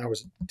 When I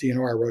was at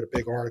DNR, I wrote a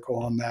big article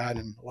on that,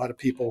 and a lot of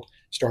people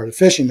started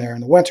fishing there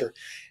in the winter.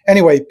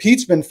 Anyway,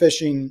 Pete's been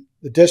fishing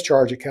the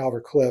discharge at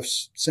Calvert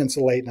Cliffs since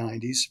the late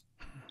 90s.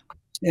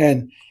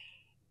 And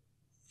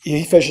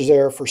he fishes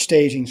there for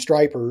staging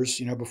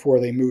stripers, before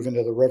they move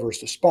into the rivers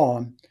to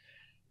spawn.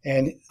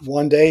 And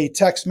one day he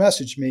text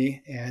messaged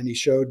me and he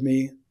showed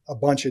me a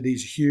bunch of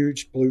these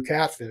huge blue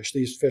catfish.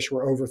 These fish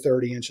were over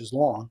 30 inches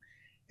long.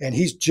 And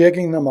he's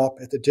jigging them up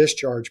at the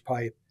discharge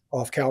pipe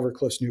off Calvert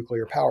Cliffs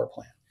Nuclear Power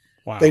Plant.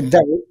 Wow. They've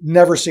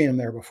never seen them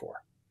there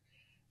before.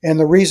 And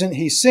the reason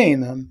he's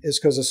seeing them is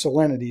because the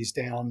salinity is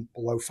down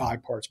below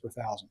 5 parts per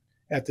thousand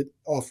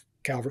off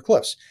Calvert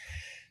Cliffs.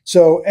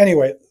 So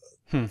anyway,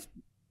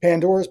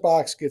 Pandora's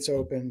box gets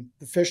open.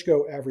 The fish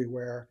go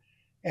everywhere.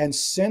 And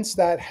since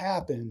that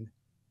happened,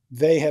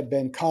 they have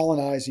been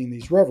colonizing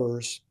these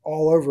rivers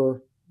all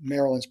over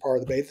Maryland's part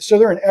of the bay. So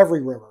they're in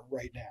every river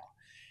right now.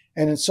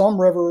 And in some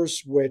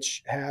rivers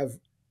which have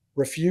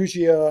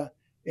refugia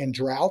in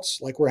droughts,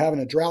 like we're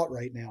having a drought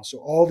right now. So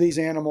all these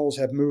animals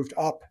have moved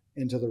up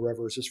into the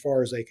rivers as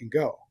far as they can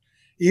go.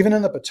 Even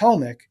in the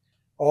Potomac,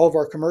 all of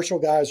our commercial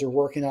guys are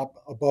working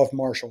up above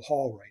Marshall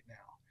Hall right now.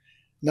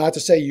 Not to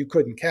say you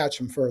couldn't catch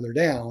them further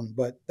down,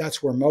 but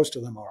that's where most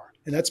of them are.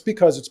 And that's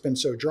because it's been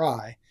so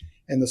dry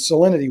and the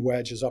salinity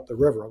wedge is up the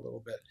river a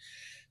little bit.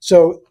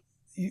 So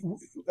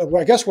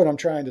I guess what I'm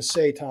trying to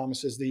say,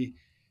 Thomas, is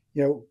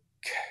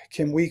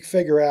can we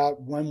figure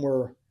out when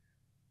we're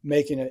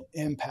making an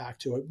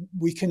impact to it?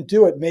 We can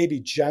do it maybe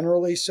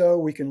generally so.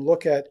 We can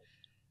look at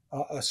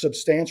a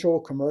substantial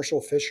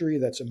commercial fishery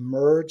that's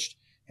emerged,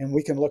 and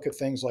we can look at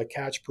things like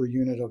catch per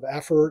unit of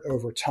effort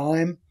over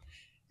time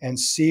and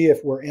see if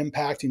we're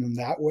impacting them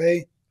that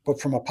way.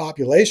 But from a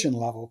population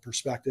level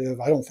perspective,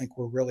 I don't think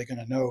we're really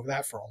going to know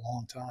that for a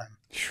long time.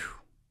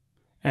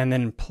 And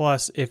then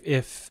plus,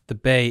 if the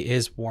bay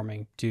is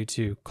warming due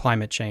to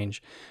climate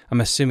change,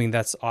 I'm assuming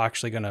that's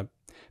actually going to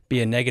be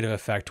a negative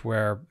effect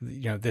where,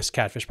 this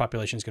catfish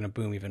population is going to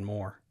boom even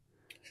more.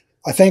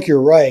 I think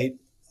you're right,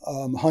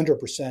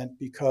 100%,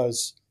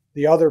 because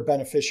the other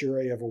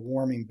beneficiary of a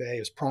warming bay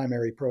is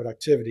primary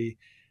productivity.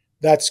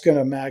 That's going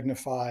to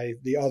magnify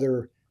the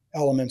other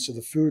elements of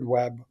the food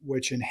web,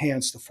 which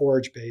enhance the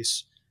forage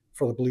base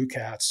for the blue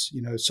cats.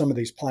 Some of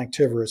these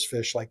planktivorous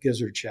fish like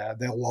gizzard shad,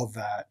 they'll love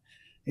that.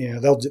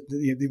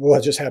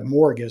 We'll just have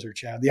more gizzard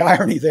shad. The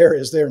irony there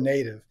is they're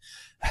native.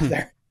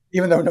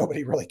 Even though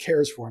nobody really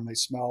cares for them, they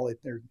smell it.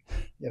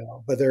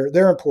 But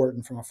they're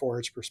important from a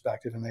forage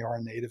perspective, and they are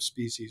a native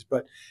species.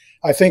 But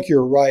I think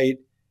you're right.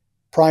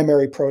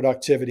 Primary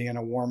productivity in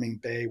a warming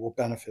bay will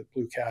benefit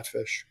blue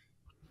catfish.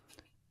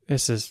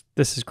 This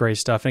is great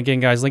stuff. And again,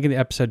 guys, link in the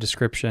episode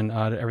description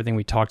to everything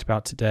we talked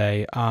about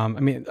today.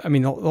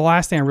 The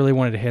last thing I really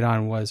wanted to hit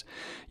on was,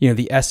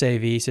 the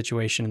SAV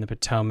situation in the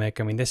Potomac.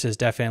 This is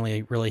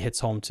definitely really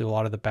hits home to a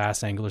lot of the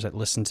bass anglers that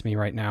listen to me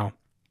right now.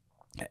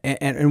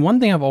 And one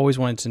thing I've always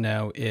wanted to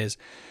know is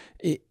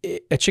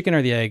a chicken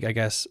or the egg, I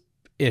guess,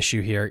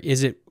 issue here.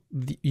 Is it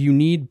you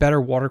need better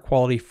water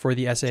quality for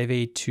the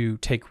SAV to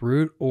take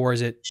root, or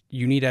is it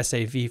you need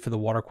SAV for the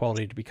water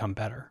quality to become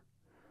better?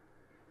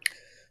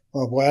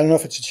 Oh boy, I don't know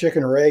if it's a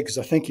chicken or egg because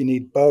I think you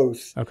need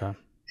both. Okay.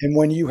 And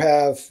when you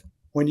have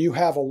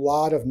a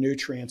lot of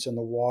nutrients in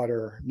the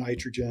water,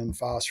 nitrogen,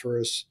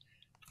 phosphorus,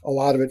 a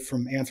lot of it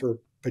from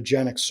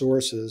anthropogenic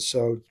sources,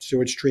 so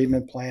sewage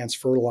treatment plants,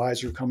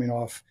 fertilizer coming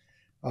off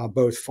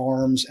both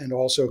farms and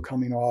also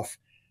coming off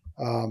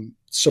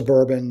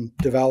suburban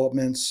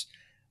developments.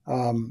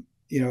 Um,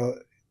 you know,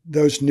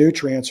 those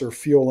nutrients are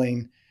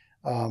fueling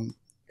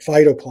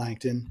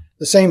phytoplankton,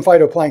 the same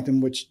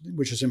phytoplankton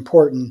which is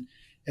important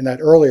in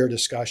that earlier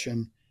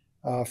discussion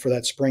for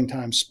that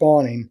springtime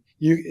spawning.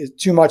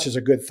 Too much is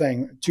a good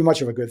thing. Too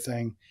much of a good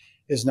thing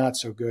is not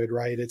so good,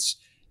 right?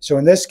 So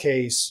in this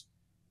case,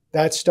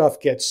 that stuff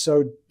gets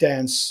so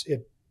dense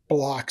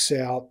blocks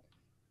out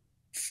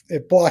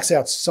it blocks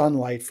out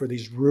sunlight for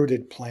these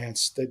rooted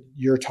plants that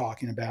you're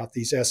talking about,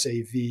 these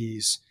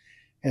SAVs.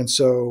 And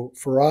so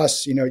for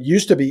us, it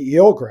used to be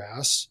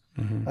eelgrass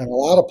Mm-hmm. in a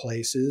lot of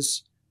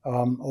places,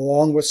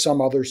 along with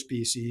some other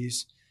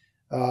species.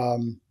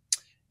 Um,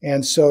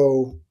 and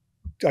so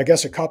I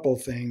guess a couple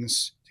of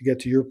things to get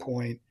to your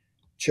point,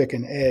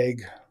 chicken,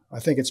 egg. I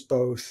think it's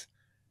both.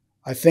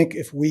 I think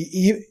if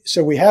we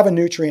have a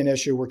nutrient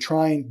issue,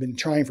 been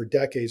trying for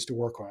decades to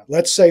work on it.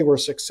 Let's say we're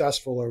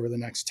successful over the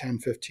next 10,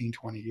 15,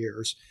 20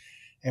 years,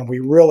 and we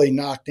really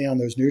knock down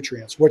those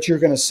nutrients. What you're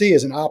going to see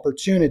is an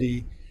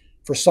opportunity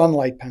for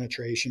sunlight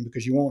penetration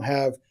because you won't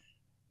have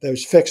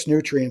those fixed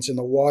nutrients in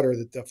the water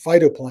that the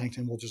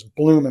phytoplankton will just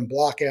bloom and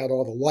block out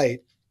all the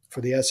light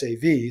for the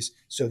SAVs.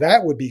 So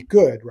that would be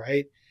good,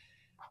 right?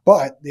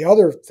 But the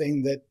other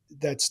thing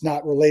that's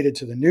not related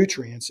to the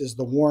nutrients is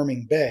the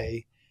warming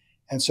bay.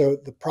 And so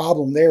the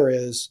problem there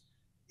is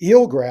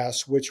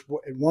eelgrass, which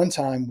at one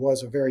time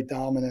was a very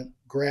dominant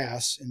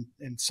grass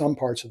in some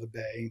parts of the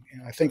bay,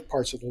 and I think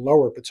parts of the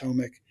lower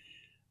Potomac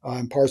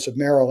and parts of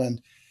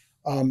Maryland,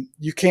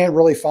 you can't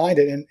really find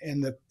it.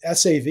 And the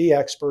SAV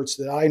experts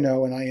that I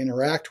know and I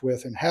interact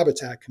with in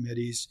habitat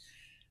committees,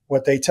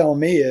 what they tell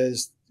me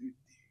is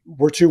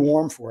we're too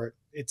warm for it.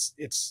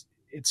 It's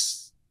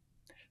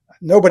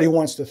nobody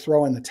wants to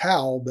throw in the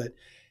towel, but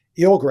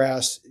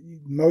eelgrass,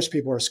 most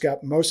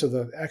of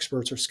the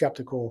experts are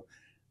skeptical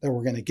that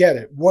we're going to get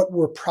it. What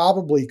we're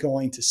probably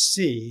going to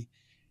see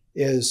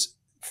is,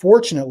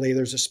 fortunately,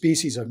 there's a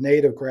species of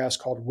native grass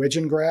called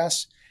widgeon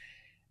grass.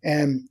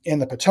 And in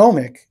the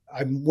Potomac,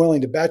 I'm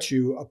willing to bet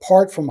you,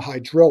 apart from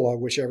hydrilla,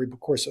 which of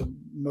course,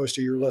 most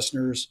of your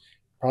listeners,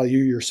 probably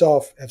you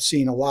yourself, have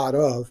seen a lot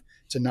of,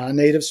 it's a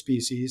non-native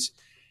species.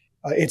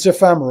 It's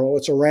ephemeral.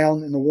 It's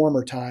around in the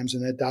warmer times,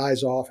 and it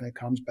dies off and it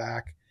comes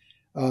back.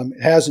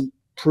 It hasn't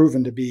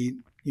proven to be,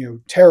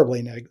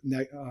 terribly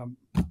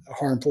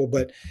harmful.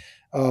 But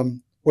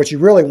what you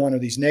really want are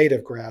these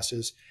native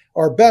grasses.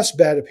 Our best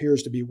bet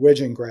appears to be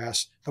widgeon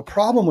grass. The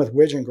problem with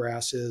widgeon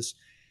grass is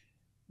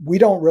we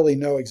don't really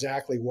know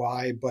exactly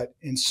why, but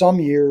in some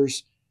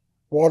years,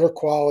 water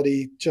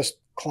quality, just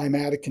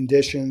climatic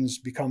conditions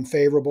become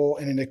favorable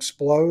and it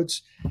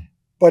explodes.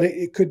 But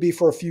it could be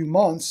for a few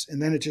months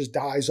and then it just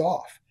dies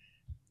off.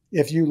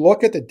 If you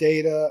look at the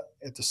data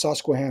at the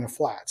Susquehanna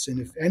Flats, and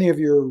if any of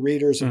your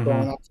readers have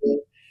gone up there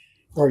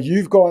or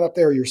you've gone up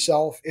there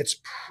yourself,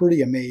 it's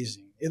pretty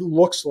amazing. It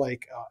looks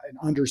like an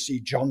undersea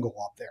jungle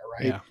up there,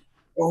 right? Yeah.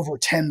 Over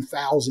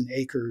 10,000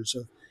 acres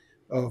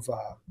of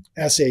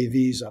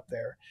SAVs up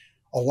there.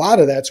 A lot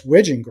of that's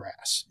widgeon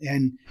grass.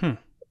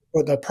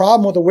 But the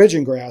problem with the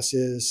widgeon grass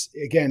is,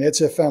 again, it's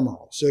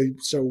ephemeral.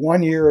 So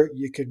one year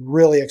you could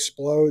really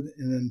explode,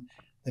 and then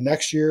the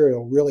next year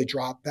it'll really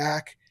drop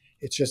back.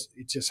 It's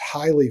just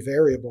highly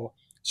variable.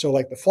 So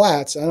like the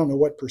flats, I don't know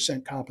what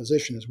percent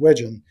composition is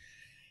widgeon,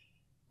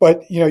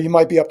 but you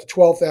might be up to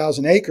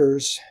 12,000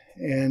 acres,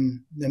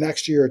 and the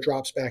next year it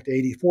drops back to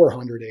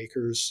 8,400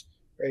 acres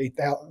or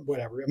 8,000,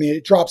 whatever. I mean,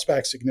 it drops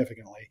back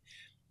significantly,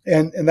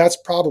 and that's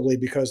probably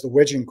because the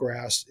widgeon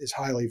grass is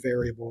highly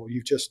variable.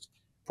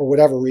 For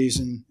whatever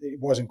reason, it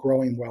wasn't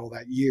growing well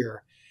that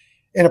year.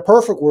 In a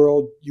perfect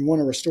world, you want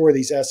to restore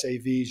these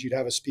SAVs. You'd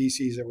have a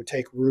species that would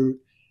take root,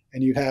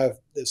 and you'd have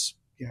this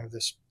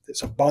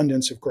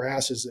abundance of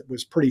grasses that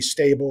was pretty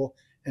stable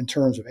in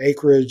terms of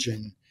acreage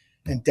and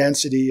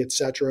density, et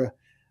cetera.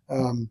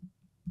 So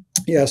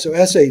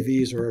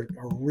SAVs are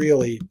a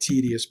really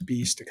tedious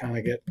beast to kind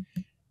of get,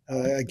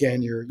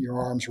 again, your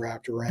arms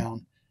wrapped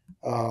around.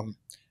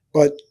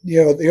 But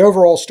the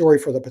overall story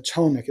for the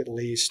Potomac, at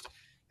least,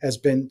 has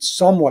been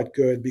somewhat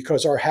good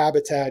because our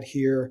habitat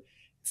here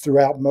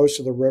throughout most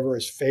of the river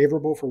is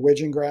favorable for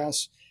widgeon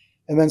grass.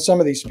 And then some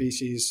of these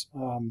species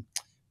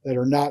that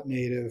are not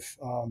native,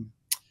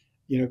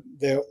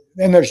 then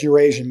there's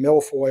Eurasian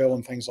milfoil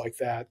and things like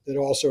that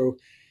also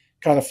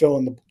kind of fill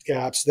in the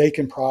gaps. They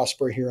can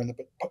prosper here in the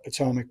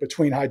Potomac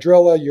between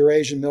hydrilla,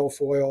 Eurasian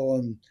milfoil,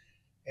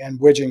 and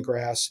widgeon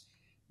grass.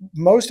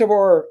 Most of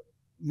our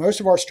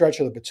stretch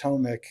of the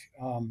Potomac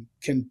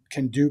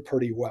can do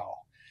pretty well.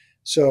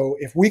 So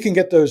if we can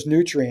get those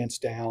nutrients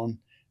down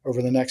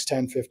over the next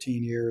 10,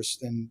 15 years,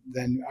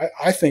 then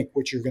I think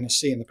what you're going to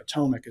see in the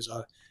Potomac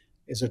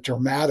is a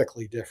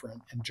dramatically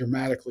different and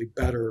dramatically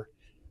better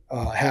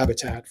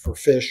habitat for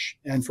fish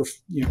and for,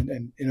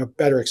 and a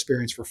better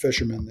experience for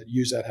fishermen that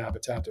use that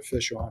habitat to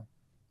fish on.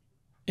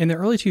 In the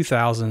early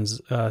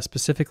 2000s,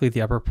 specifically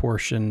the upper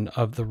portion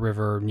of the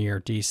river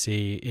near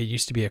DC, it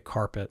used to be a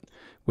carpet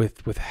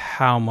with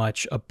how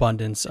much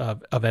abundance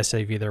of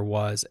SAV there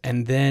was.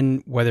 And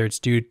then whether it's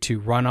due to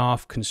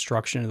runoff,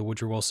 construction of the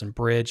Woodrow Wilson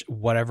Bridge,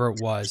 whatever it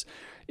was,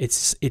 it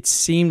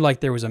seemed like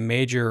there was a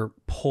major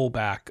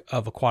pullback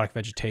of aquatic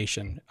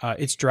vegetation.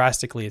 It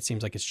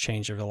seems like it's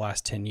changed over the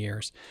last 10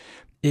 years.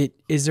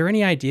 Is there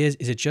any ideas?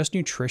 Is it just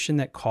nutrition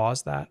that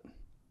caused that?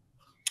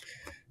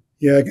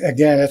 Yeah,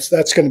 again,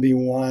 that's going to be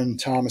one,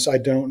 Thomas, I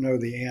don't know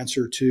the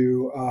answer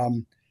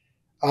to.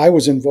 I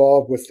was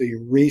involved with the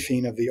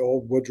reefing of the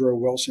old Woodrow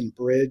Wilson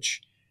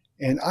Bridge.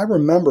 And I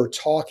remember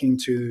talking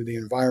to the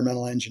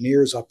environmental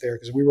engineers up there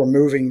because we were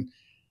moving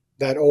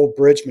that old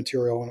bridge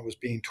material when it was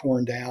being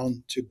torn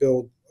down to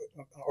build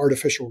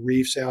artificial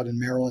reefs out in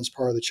Maryland's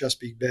part of the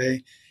Chesapeake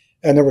Bay.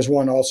 And there was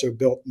one also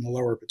built in the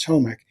lower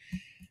Potomac.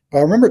 But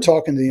I remember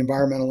talking to the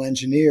environmental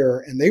engineer,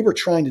 and they were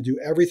trying to do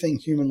everything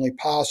humanly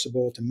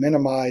possible to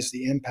minimize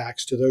the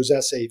impacts to those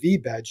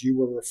SAV beds you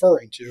were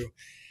referring to,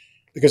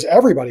 because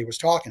everybody was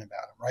talking about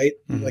them, right?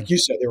 Mm-hmm. Like you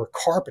said, they were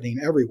carpeting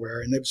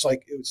everywhere. And it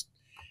was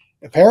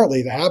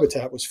apparently the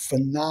habitat was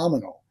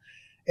phenomenal.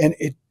 And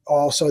it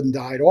all of a sudden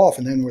died off.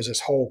 And then there was this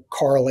whole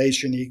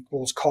correlation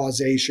equals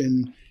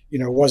causation.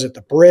 Was it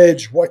the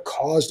bridge? What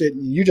caused it?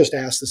 And you just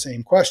asked the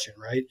same question,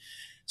 right?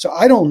 So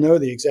I don't know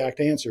the exact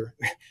answer.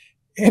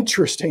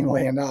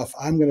 Interestingly enough,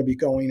 I'm going to be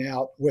going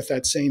out with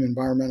that same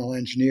environmental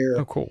engineer.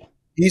 Oh, cool.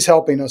 He's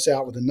helping us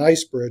out with the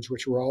Nice Bridge,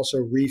 which we're also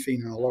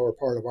reefing in the lower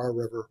part of our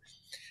river.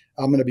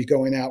 I'm going to be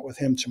going out with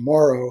him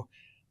tomorrow.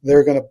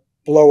 They're going to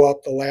blow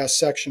up the last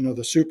section of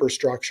the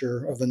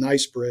superstructure of the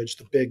Nice Bridge,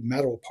 the big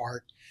metal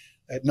part,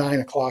 at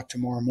 9:00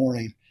 tomorrow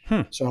morning.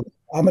 So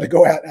I'm going to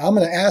go out and I'm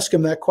going to ask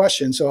him that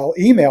question. So I'll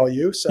email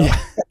you. So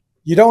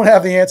you don't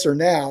have the answer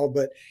now,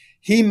 but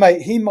he may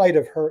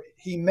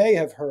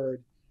have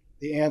heard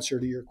the answer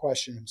to your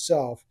question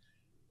himself.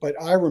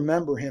 But I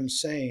remember him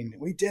saying,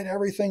 we did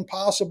everything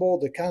possible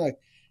to kind of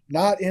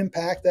not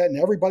impact that. And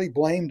everybody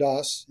blamed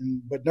us,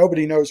 but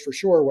nobody knows for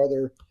sure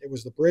whether it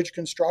was the bridge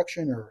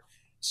construction or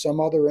some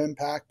other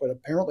impact. But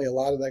apparently a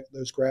lot of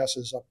those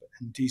grasses up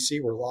in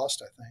DC were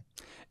lost, I think.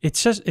 It's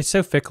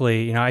so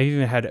fickly. I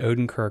even had John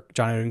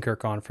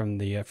Odenkirk on from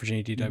the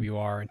Virginia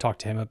DWR and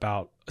talked to him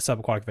about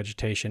subaquatic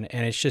vegetation.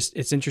 And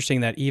it's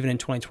interesting that even in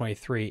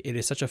 2023, it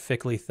is such a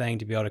fickly thing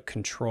to be able to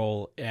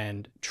control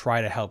and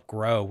try to help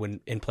grow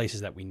in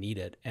places that we need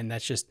it. And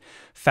that's just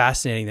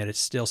fascinating that it's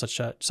still such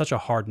a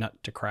hard nut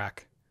to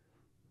crack.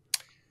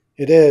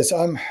 It is.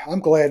 I'm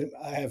glad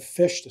I have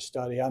fish to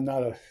study. I'm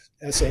not a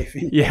SAV.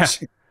 Yeah.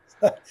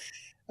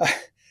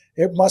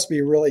 It must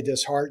be really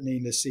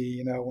disheartening to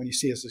see, when you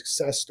see a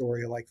success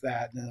story like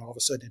that, and then all of a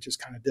sudden it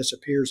just kind of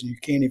disappears and you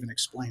can't even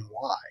explain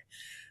why.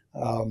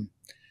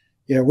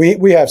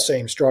 We have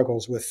same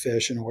struggles with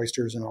fish and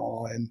oysters and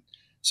all, and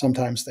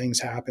sometimes things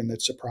happen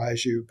that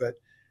surprise you. But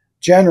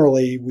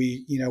generally,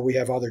 we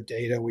have other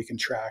data we can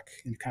track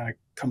and kind of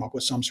come up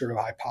with some sort of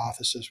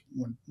hypothesis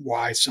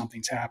why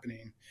something's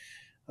happening,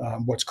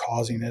 what's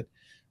causing it.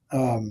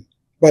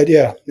 But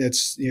yeah,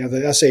 it's,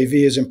 the SAV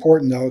is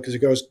important though, because it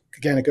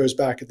goes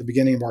back at the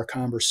beginning of our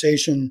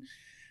conversation.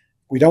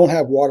 We don't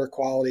have water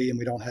quality and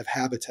we don't have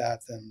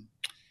habitat, then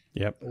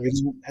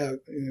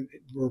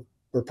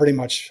we're pretty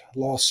much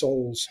lost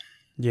souls.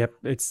 Yep.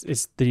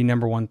 It's the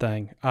number one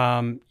thing.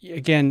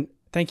 Again,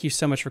 thank you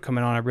so much for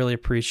coming on. I really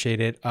appreciate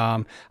it.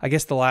 I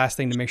guess the last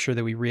thing to make sure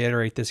that we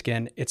reiterate this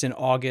again, it's in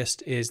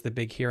August is the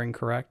big hearing,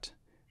 correct?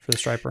 For the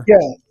striper? Yeah.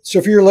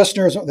 So for your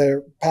listeners that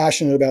are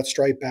passionate about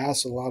striped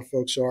bass, a lot of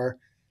folks are,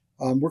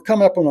 we're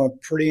coming up on a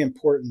pretty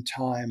important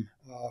time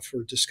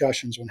for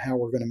discussions on how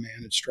we're going to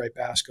manage striped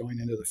bass going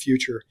into the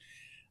future.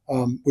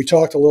 We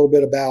talked a little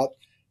bit about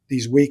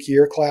these weak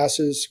year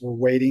classes. We're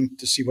waiting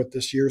to see what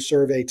this year's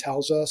survey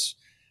tells us,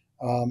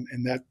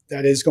 and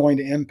that is going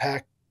to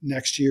impact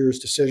next year's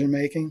decision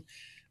making.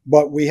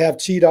 But we have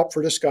teed up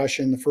for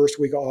discussion the first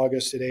week of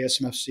August at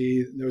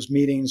ASMFC. Those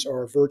meetings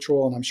are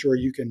virtual, and I'm sure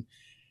you can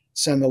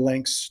send the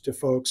links to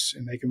folks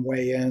and they can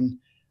weigh in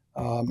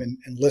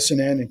and listen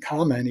in and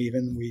comment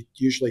even. We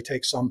usually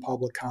take some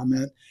public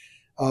comment.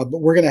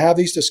 But we're going to have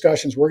these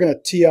discussions. We're going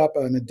to tee up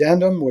an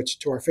addendum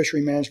to our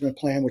fishery management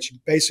plan, which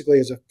basically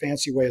is a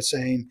fancy way of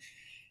saying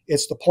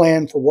it's the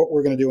plan for what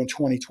we're going to do in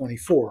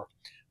 2024.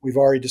 We've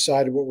already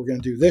decided what we're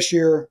going to do this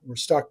year. We're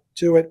stuck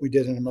to it. We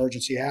did an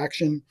emergency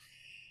action.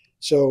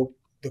 So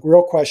the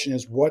real question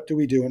is, what do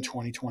we do in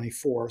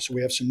 2024? So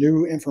we have some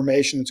new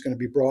information that's going to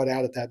be brought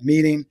out at that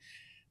meeting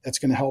that's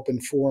going to help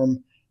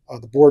inform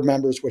the board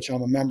members, which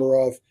I'm a member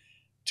of,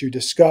 to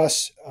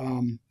discuss.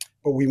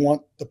 But we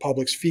want the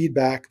public's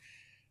feedback.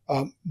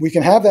 We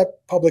can have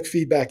that public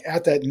feedback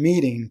at that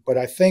meeting, but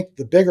I think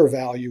the bigger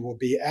value will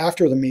be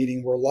after the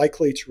meeting. We're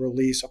likely to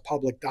release a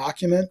public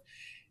document.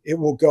 It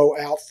will go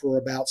out for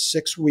about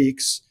 6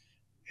 weeks,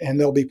 and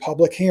there'll be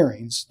public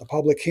hearings. The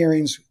public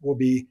hearings will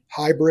be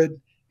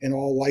hybrid in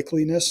all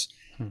likeliness.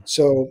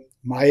 So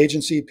My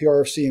agency,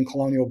 PRFC in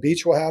Colonial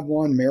Beach, will have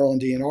one.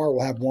 Maryland DNR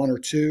will have one or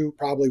two,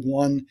 probably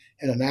one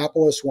in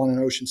Annapolis, one in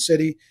Ocean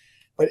City.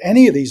 But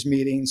any of these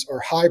meetings are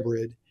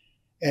hybrid,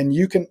 and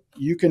you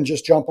can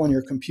just jump on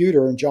your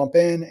computer and jump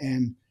in,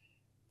 and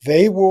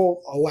they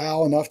will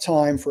allow enough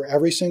time for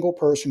every single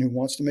person who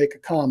wants to make a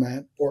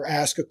comment or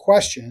ask a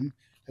question.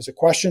 There's a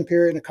question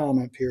period and a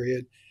comment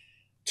period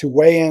to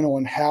weigh in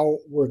on how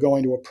we're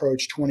going to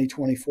approach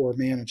 2024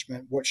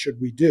 management. What should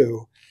we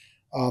do?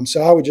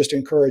 So I would just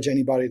encourage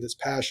anybody that's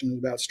passionate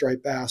about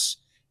striped bass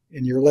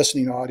in your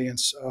listening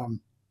audience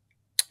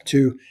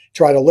to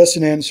try to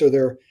listen in so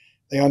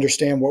they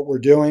understand what we're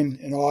doing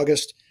in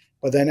August.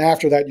 But then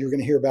after that, you're going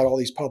to hear about all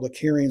these public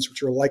hearings,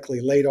 which are likely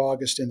late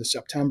August into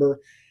September.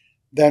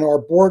 Then our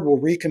board will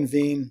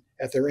reconvene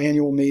at their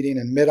annual meeting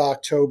in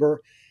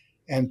mid-October.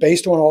 And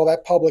based on all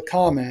that public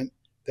comment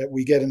that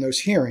we get in those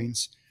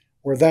hearings,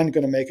 we're then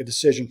going to make a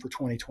decision for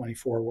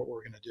 2024, what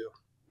we're going to do.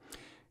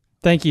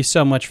 Thank you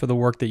so much for the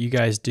work that you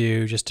guys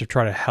do just to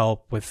try to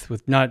help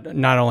with not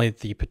only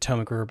the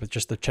Potomac River, but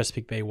just the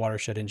Chesapeake Bay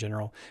watershed in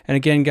general. And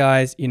again,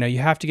 guys, you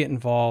have to get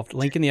involved.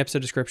 Link in the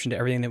episode description to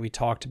everything that we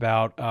talked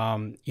about.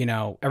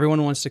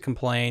 Everyone wants to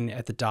complain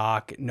at the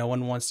dock. No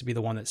one wants to be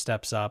the one that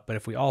steps up. But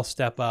if we all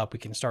step up, we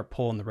can start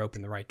pulling the rope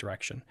in the right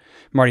direction.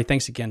 Marty,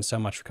 thanks again so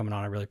much for coming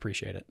on. I really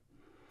appreciate it.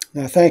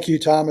 Now, thank you,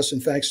 Thomas,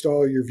 and thanks to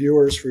all your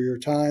viewers for your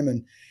time,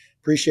 and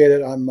appreciate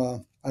it. I'm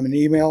an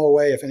email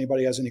away if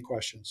anybody has any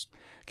questions.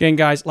 Again,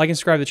 guys, like and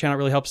subscribe to the channel. It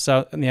really helps us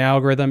out in the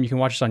algorithm. You can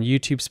watch us on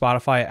YouTube,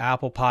 Spotify,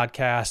 Apple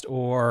Podcast,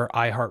 or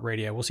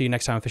iHeartRadio. We'll see you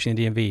next time on Fishing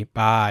the DMV.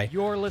 Bye.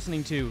 You're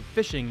listening to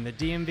Fishing the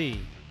DMV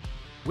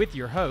with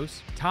your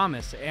hosts,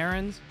 Thomas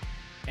Ahrens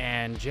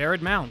and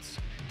Jared Mounts.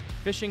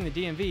 Fishing the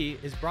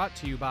DMV is brought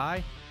to you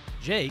by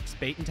Jake's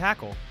Bait and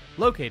Tackle,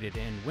 located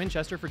in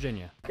Winchester,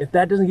 Virginia. If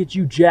that doesn't get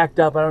you jacked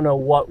up, I don't know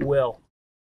what will.